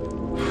人。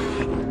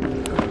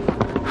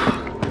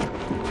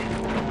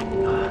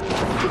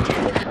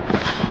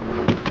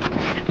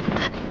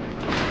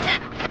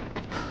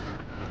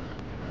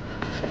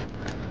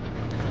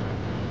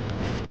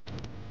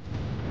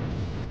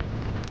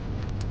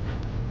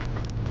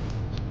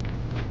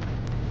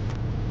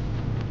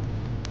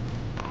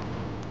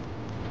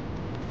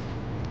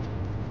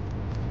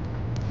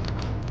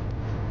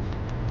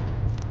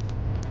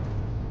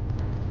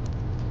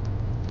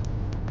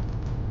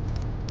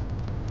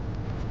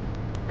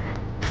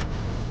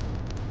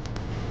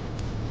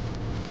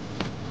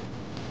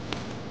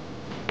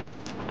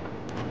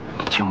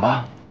请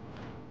吧。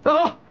走。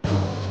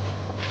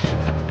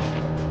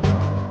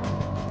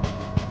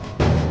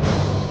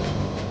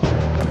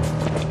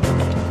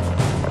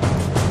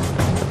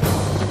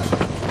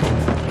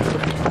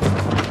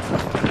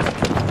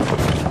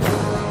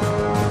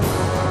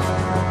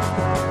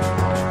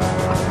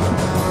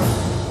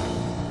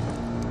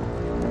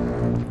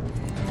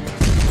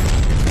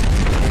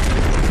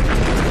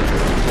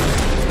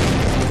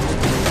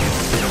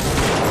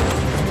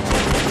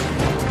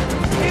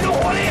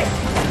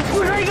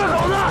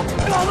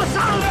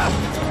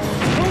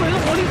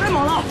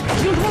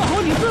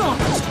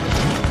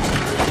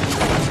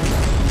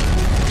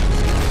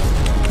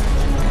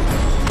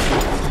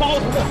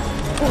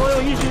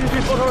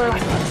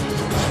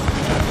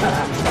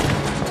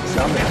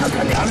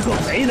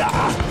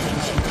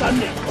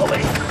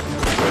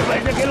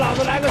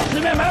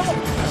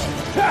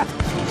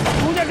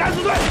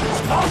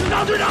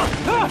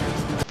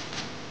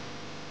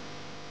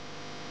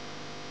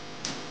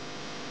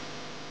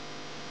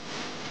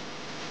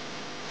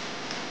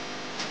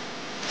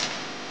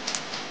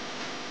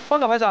报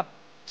告排长，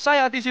三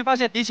亚地区发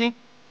现敌情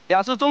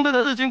，2支中队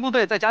的日军部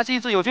队再加1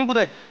支友军部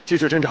队。继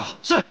续侦查。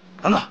是。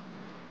等等，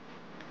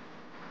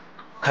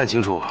看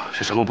清楚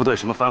是什么部队、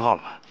什么番号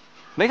了吗？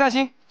没看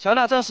清，乔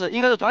纳证实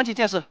应该是团级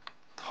剑士。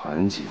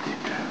团级编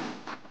制，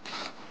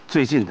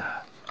最近的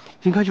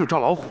应该就是赵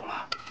老虎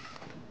了。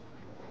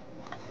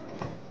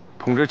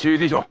通知其余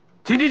弟兄，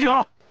紧急集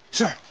合。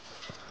是。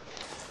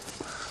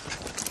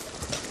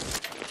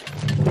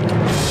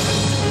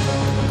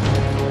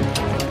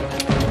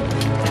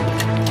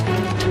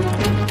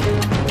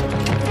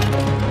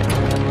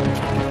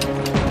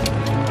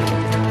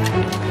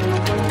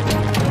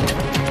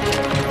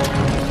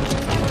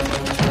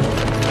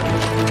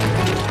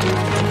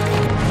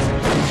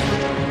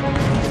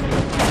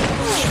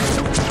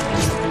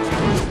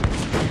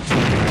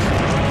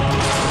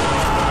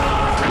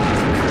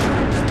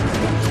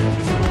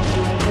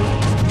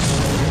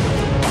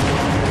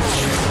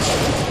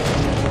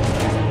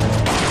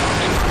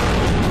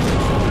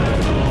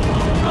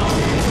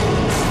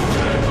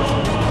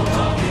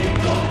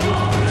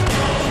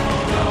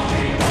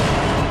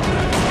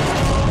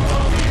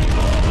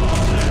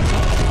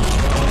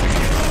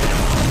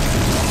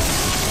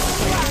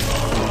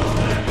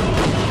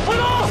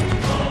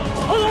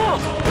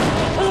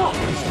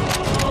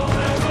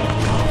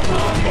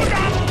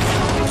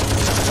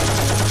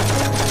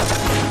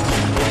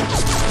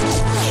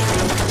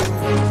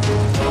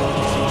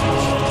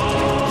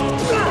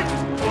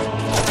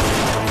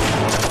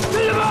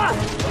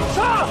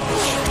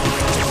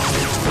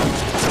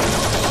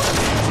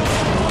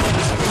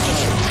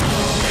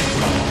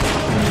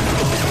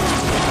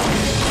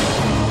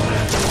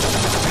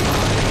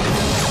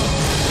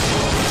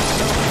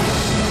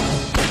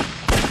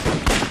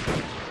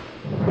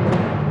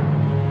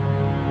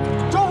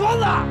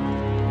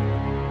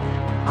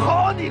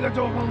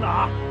周峰的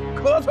啊，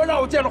可算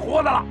让我见着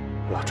活的了。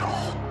老周，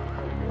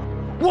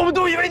我们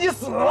都以为你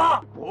死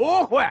了。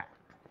不会，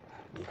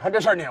你看这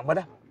事儿拧巴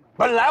的，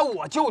本来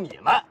我救你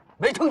们，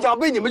没成想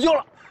被你们救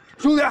了。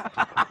兄弟，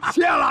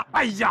谢了。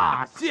哎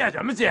呀，谢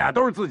什么谢啊？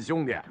都是自己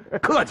兄弟，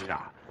客气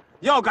啥？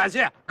要感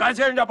谢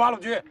人家八路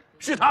军，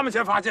是他们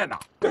先发现的。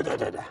对，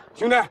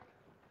兄弟，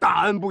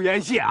大恩不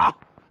言谢啊！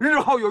日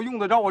后有用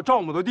得着我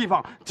赵某的地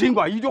方，尽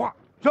管一句话，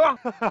是吧？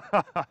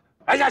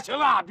哎呀，行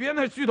了，别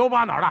那虚头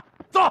巴脑的，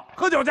走，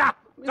喝酒去。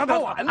刚才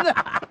完呢，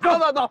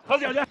走，喝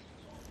酒去。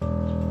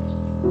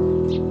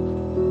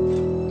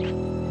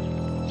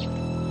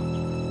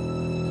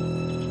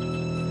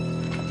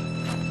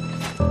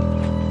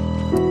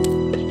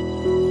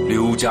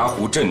刘家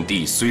湖阵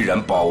地虽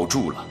然保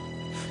住了，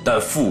但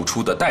付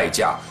出的代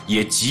价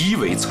也极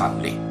为惨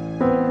烈。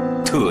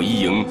特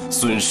一营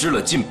损失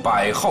了近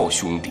100号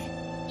兄弟，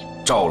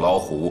赵老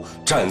虎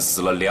战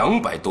死了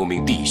200多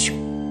名弟兄。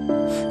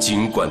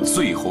尽管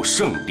最后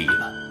胜利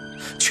了，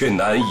却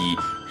难以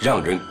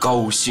让人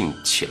高兴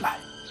起来。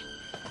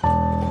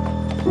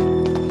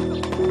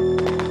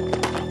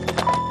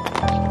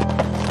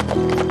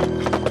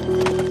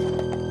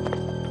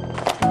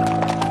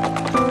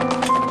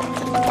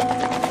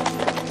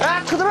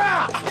哎，土豆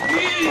啊！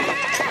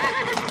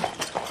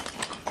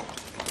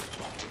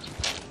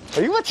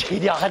哎呦我亲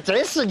娘，还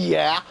真是你！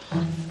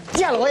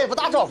见了我也不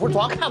打招呼，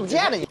装看不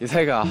见了你。李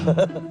才哥，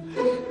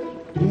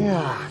哎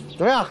呀，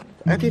怎么样？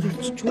哎，对，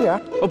抽烟？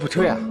我不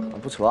抽烟，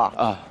不抽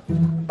啊？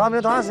当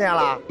兵多长时间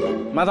了？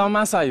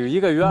马上有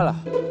1个月了。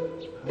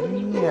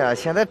哎呀，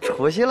现在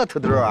出息了，土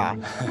豆啊，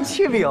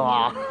骑兵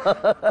啊！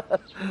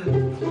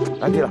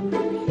哎，对了，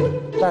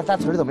咱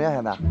村里怎么样？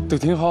现在都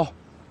挺好。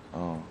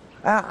哦，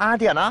哎，俺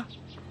爹呢？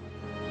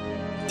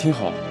挺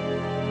好。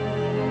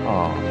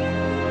哦，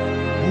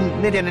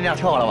那爹那娘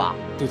瞧我了吧？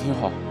都挺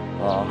好。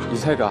哦，李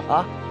才哥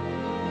啊，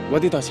我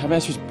得到前面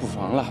去布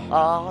防了。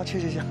啊，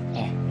去。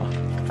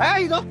哎，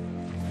一走，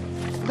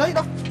一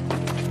走。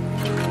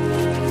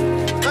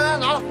来，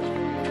拿了。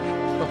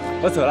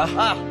我走了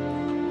啊。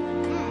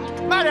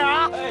慢点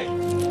啊！哎。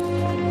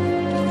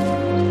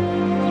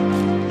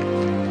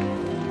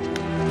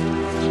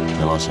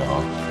别老想。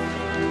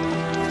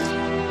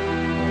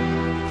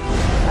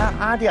哎，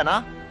俺爹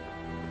呢？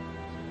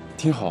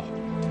挺好。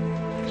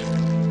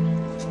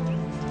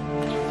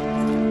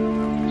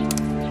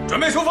准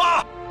备出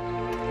发，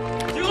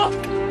集合。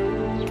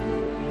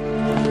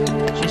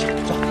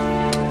走。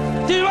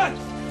弟兄们，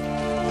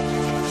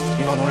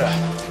一方同志，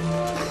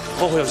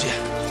后会有期。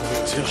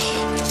有期了。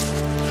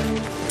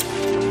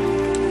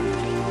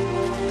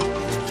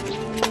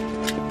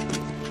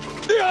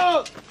定，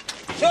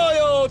向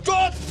右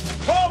转，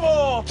靠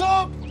步走。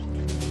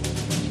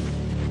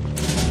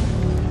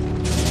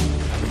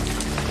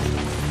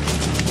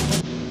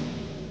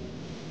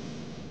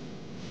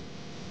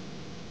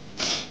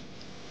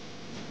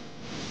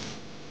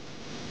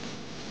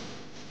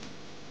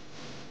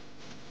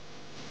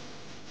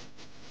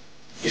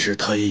你是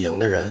特一营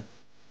的人，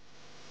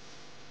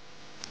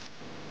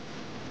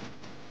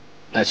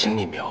那请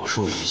你描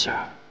述一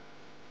下，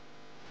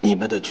你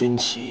们的军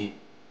旗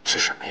是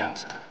什么样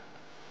子的？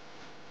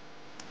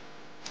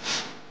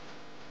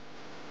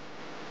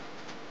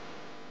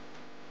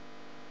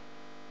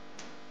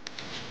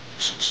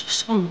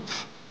上面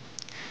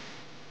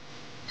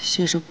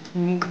写着“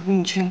国民革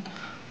命军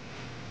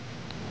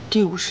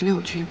第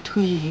56军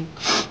特一营”，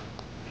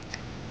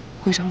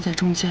徽章在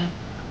中间。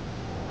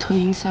特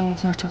营3个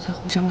字就在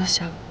徽章的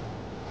下。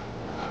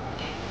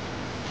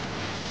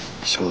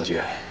肖老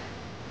军，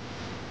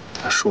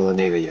他说的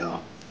那个营，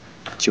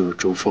就是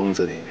周疯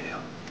子那个营。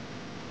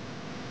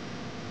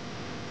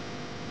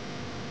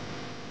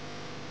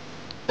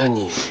那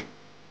你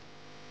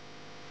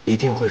一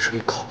定会吹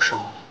口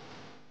哨。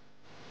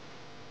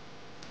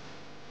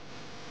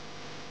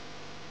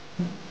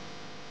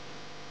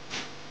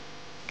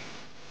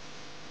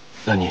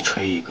那你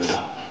吹一个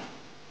的，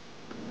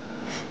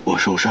我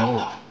受伤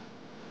了。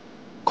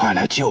快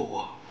来救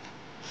我！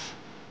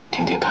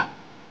听听看。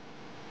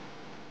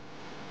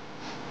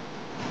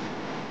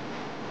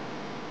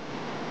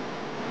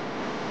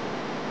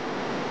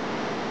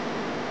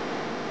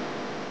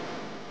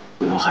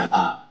不用害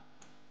怕，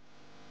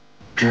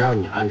只要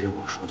你按照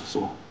我说的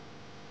做，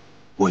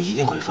我一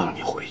定会放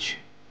你回去。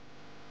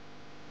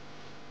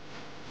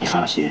你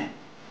放心，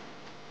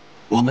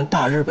我们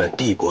大日本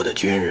帝国的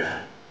军人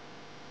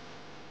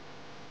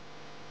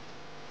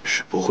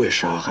是不会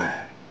杀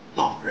害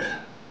老人、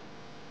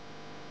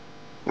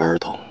儿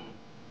童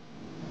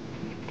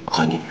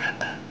和女人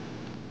的。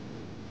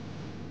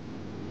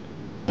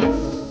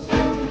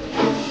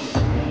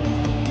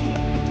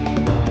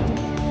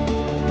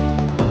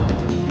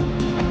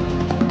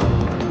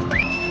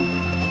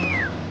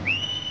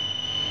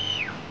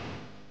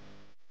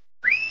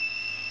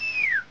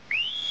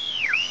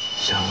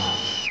行了，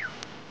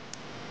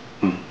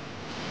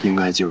应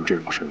该就是这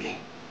种声音。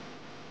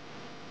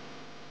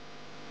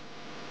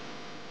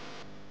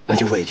那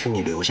就委屈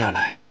你留下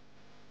来，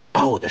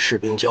把我的士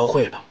兵教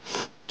会了，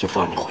就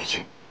放你回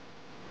去。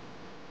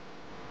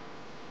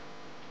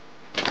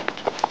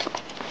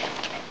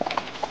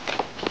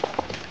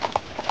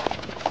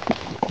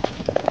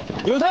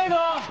有泰哥，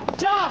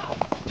驾！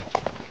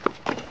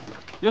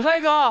有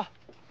泰哥，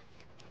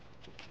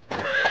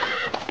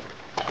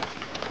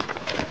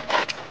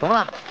怎么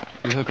了？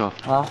有泰哥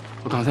啊，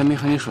我刚才没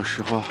和你说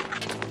实话，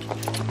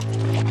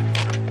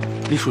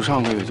李叔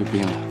上个月就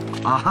病了。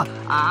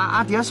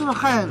俺爹是不是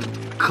还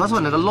咳嗽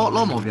那个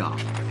老毛病？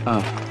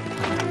嗯，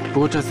不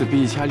过这次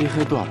比以前厉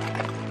害多了，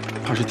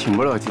怕是挺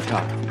不了几天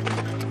了。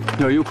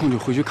你要有空就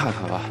回去看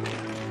看吧。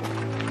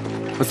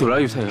我走了，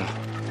有泰哥。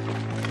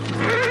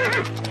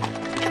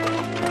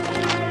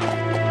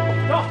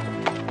走。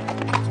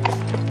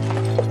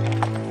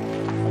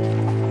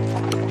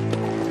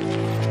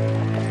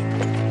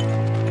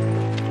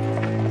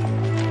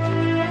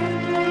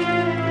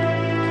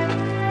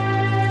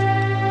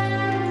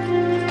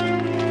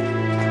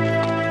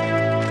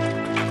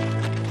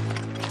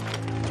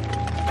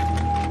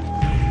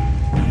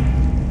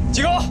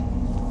几个？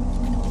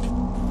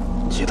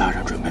其他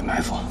人准备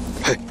埋伏。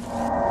嘿，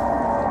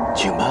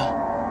请吧。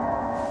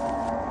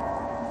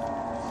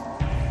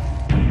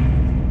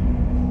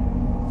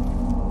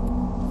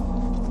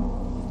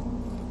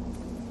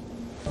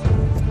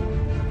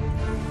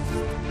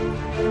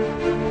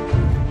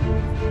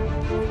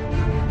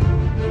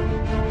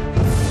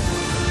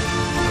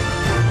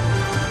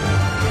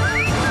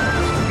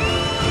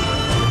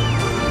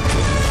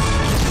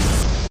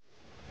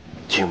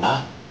请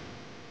吧。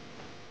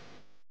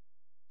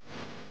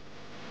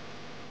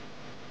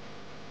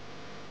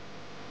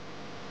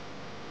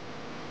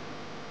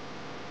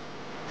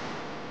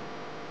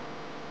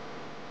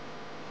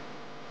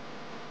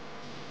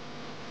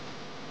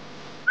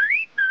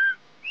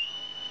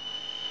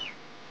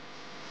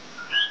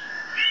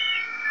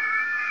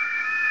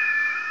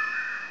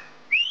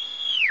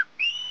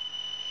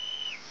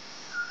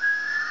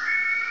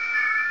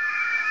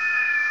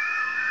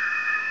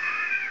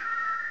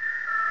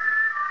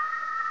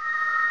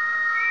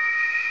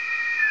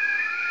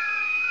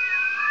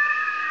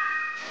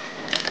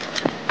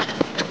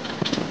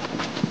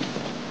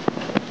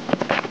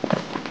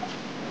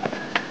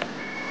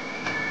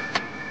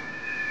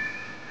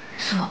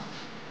师傅，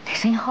这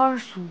声音好耳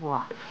熟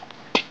啊！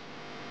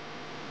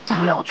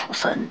怎料出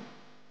身，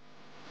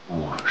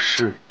我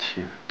是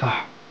铁蛋，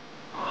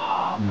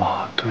蛤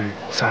蟆队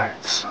在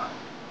此，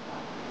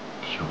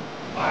有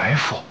埋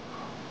伏。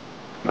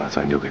那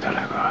咱就给他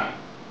来个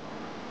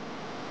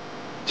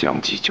将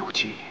计就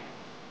计。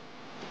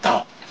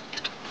到。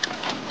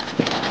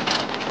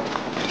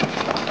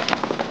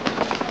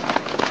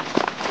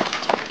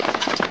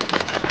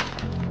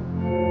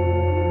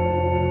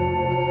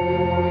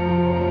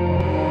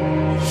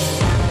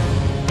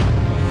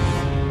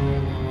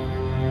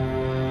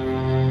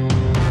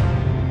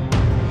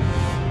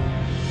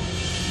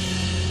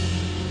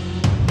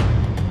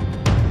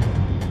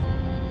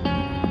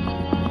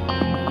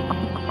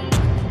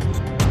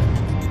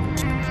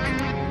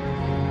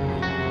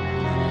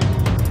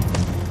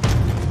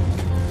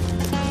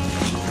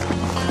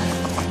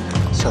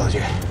肖老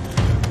军，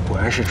果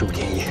然是周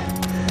天一，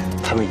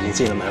他们已经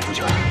进了埋伏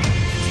圈。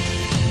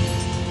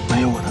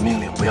没有我的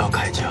命令，不要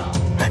开枪。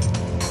哎，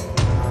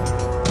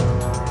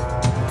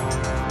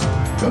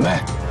准备。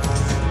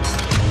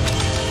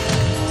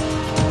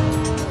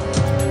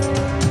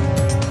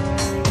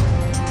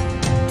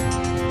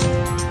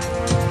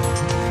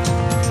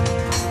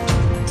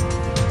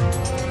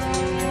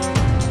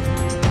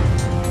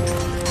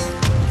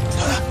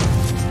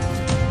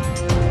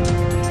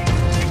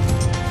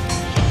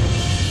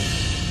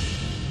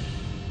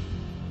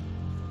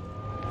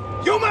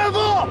有埋伏，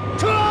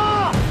撤！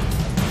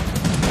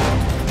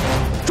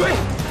追！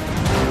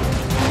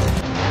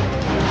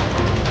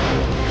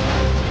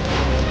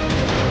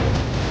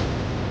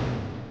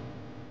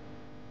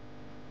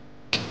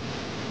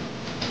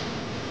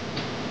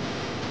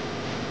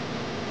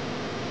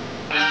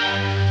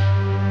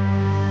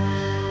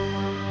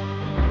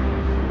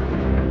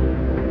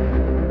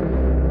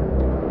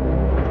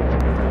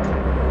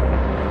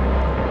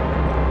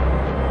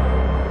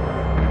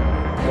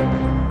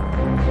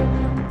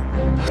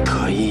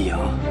特一营，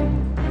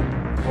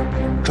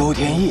周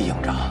天一营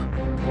长，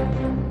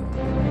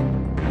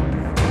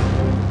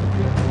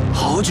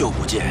好久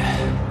不见。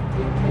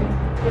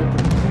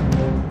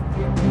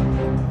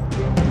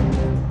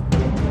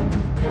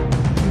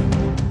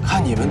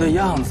看你们的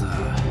样子，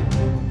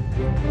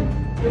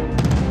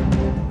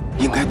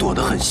应该躲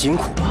得很辛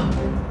苦吧？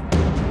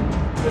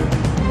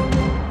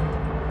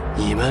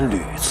你们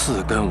屡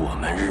次跟我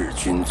们日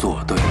军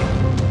作对，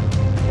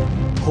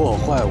破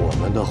坏我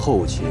们的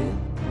后勤。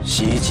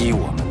袭击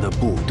我们的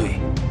部队，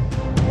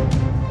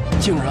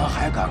竟然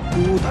还敢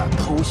孤胆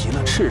偷袭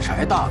了赤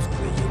柴大佐的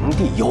营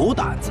地，有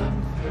胆子！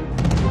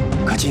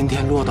可今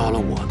天落到了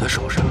我的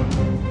手上，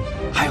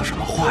还有什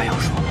么话要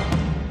说吗？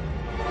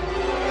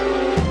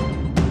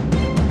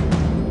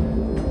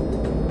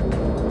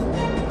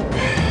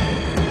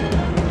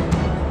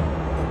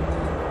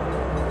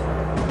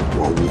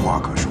我无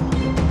话可说。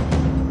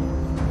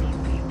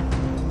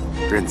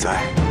任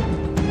在。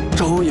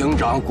周营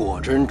长果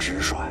真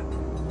直率。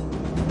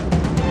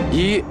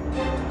一，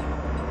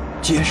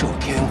接受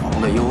天皇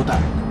的优待；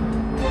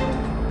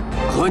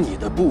和你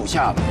的部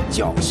下们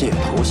缴械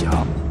投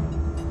降。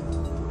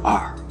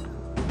2，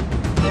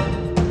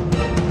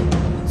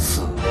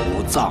死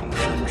无葬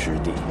身之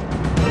地，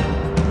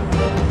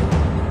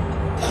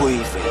灰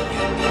飞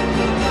烟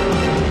灭。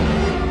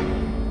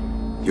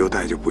优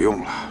待就不用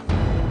了，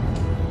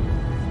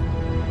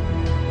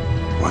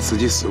我自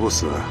己死不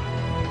死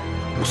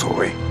无所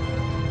谓。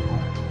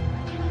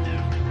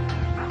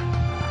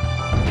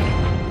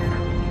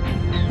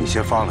你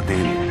先放了那个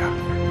女的，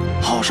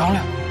好商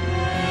量。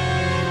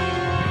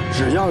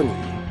只要你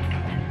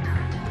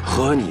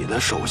和你的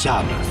手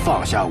下们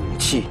放下武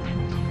器，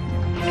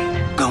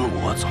跟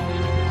我走。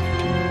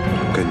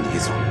跟你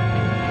走。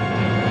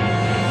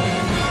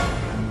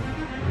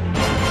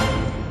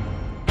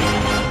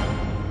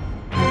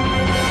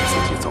自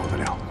己走得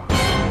了吗？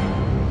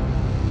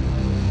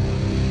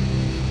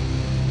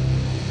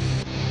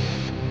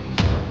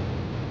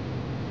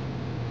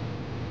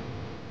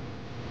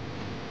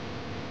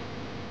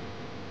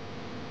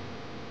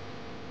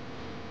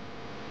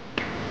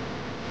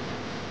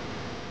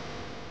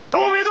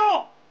动没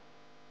动？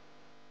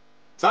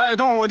再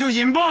动我就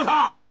引爆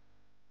他！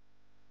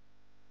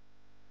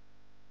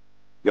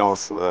要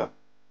死，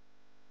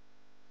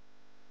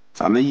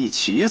咱们一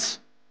起死。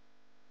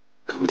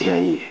古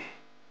天翼，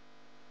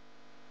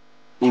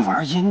你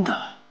玩阴的。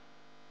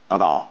老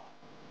岛，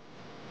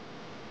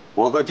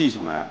我和弟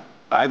兄们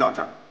来到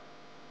这儿，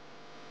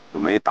就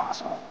没打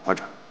算活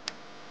着。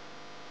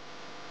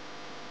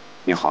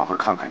你好好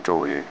看看周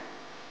围。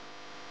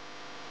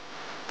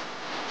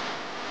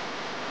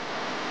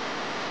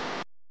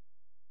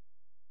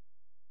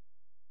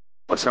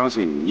我相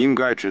信你应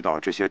该知道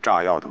这些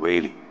炸药的威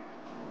力。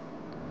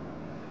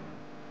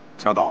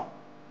小岛，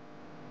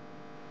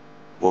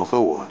我和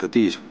我的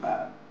弟兄们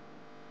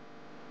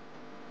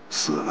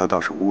死了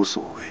倒是无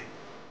所谓，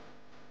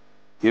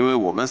因为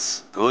我们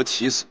死得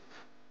其所，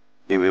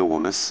因为我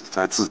们死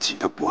在自己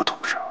的国土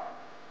上。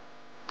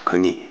可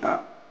你呢？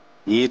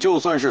你就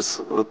算是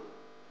死，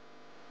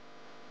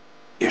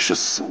也是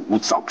死无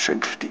葬身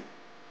之地，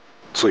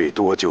最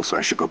多就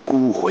算是个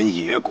孤魂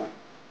野鬼。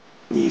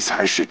你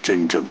才是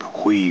真正的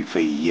灰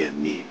飞烟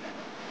灭。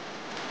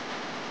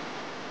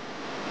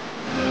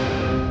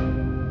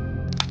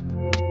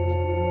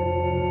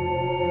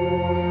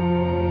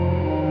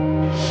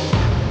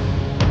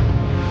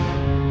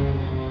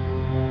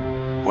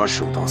我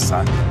数到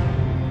3。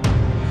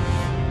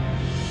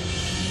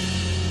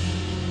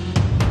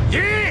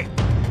1、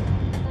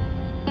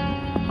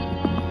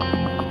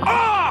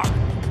2。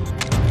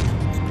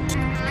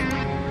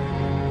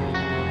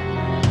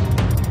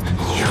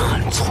你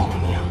很聪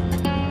明。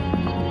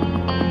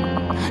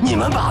你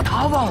们把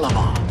他忘了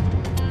吧？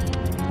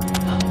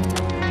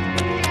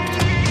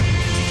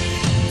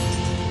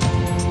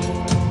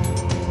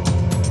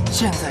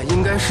现在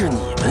应该是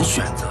你们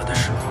选择的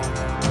时候。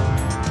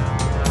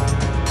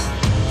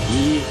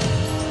1，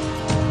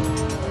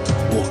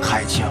我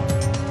开枪，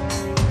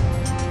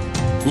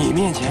你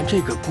面前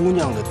这个姑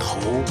娘的头，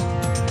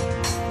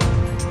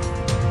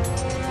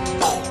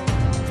砰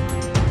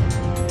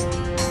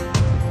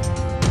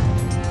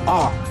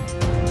！2，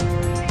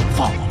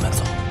放我们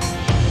走。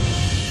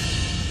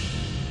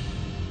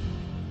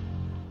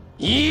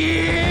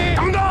1，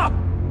等等！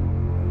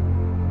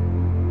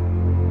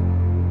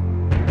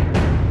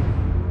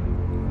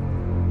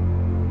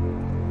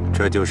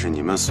这就是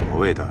你们所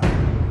谓的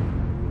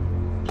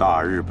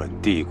大日本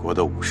帝国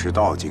的武士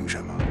道精神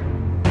吗？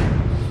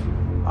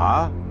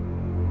啊？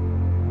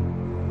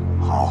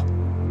好，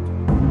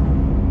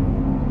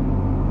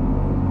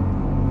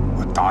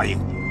我答应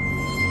你。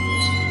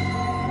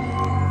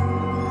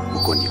不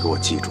过你给我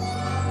记住，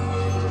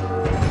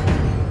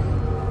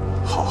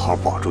好好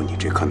保住你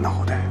这颗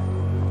脑袋。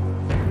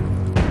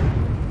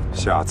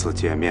下次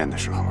见面的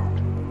时候，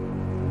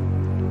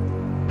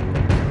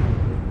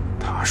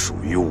它属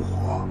于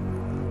我。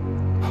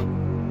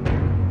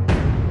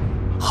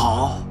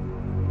好，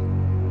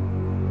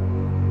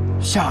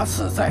下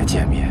次再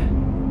见面，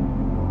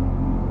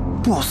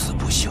不死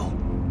不休。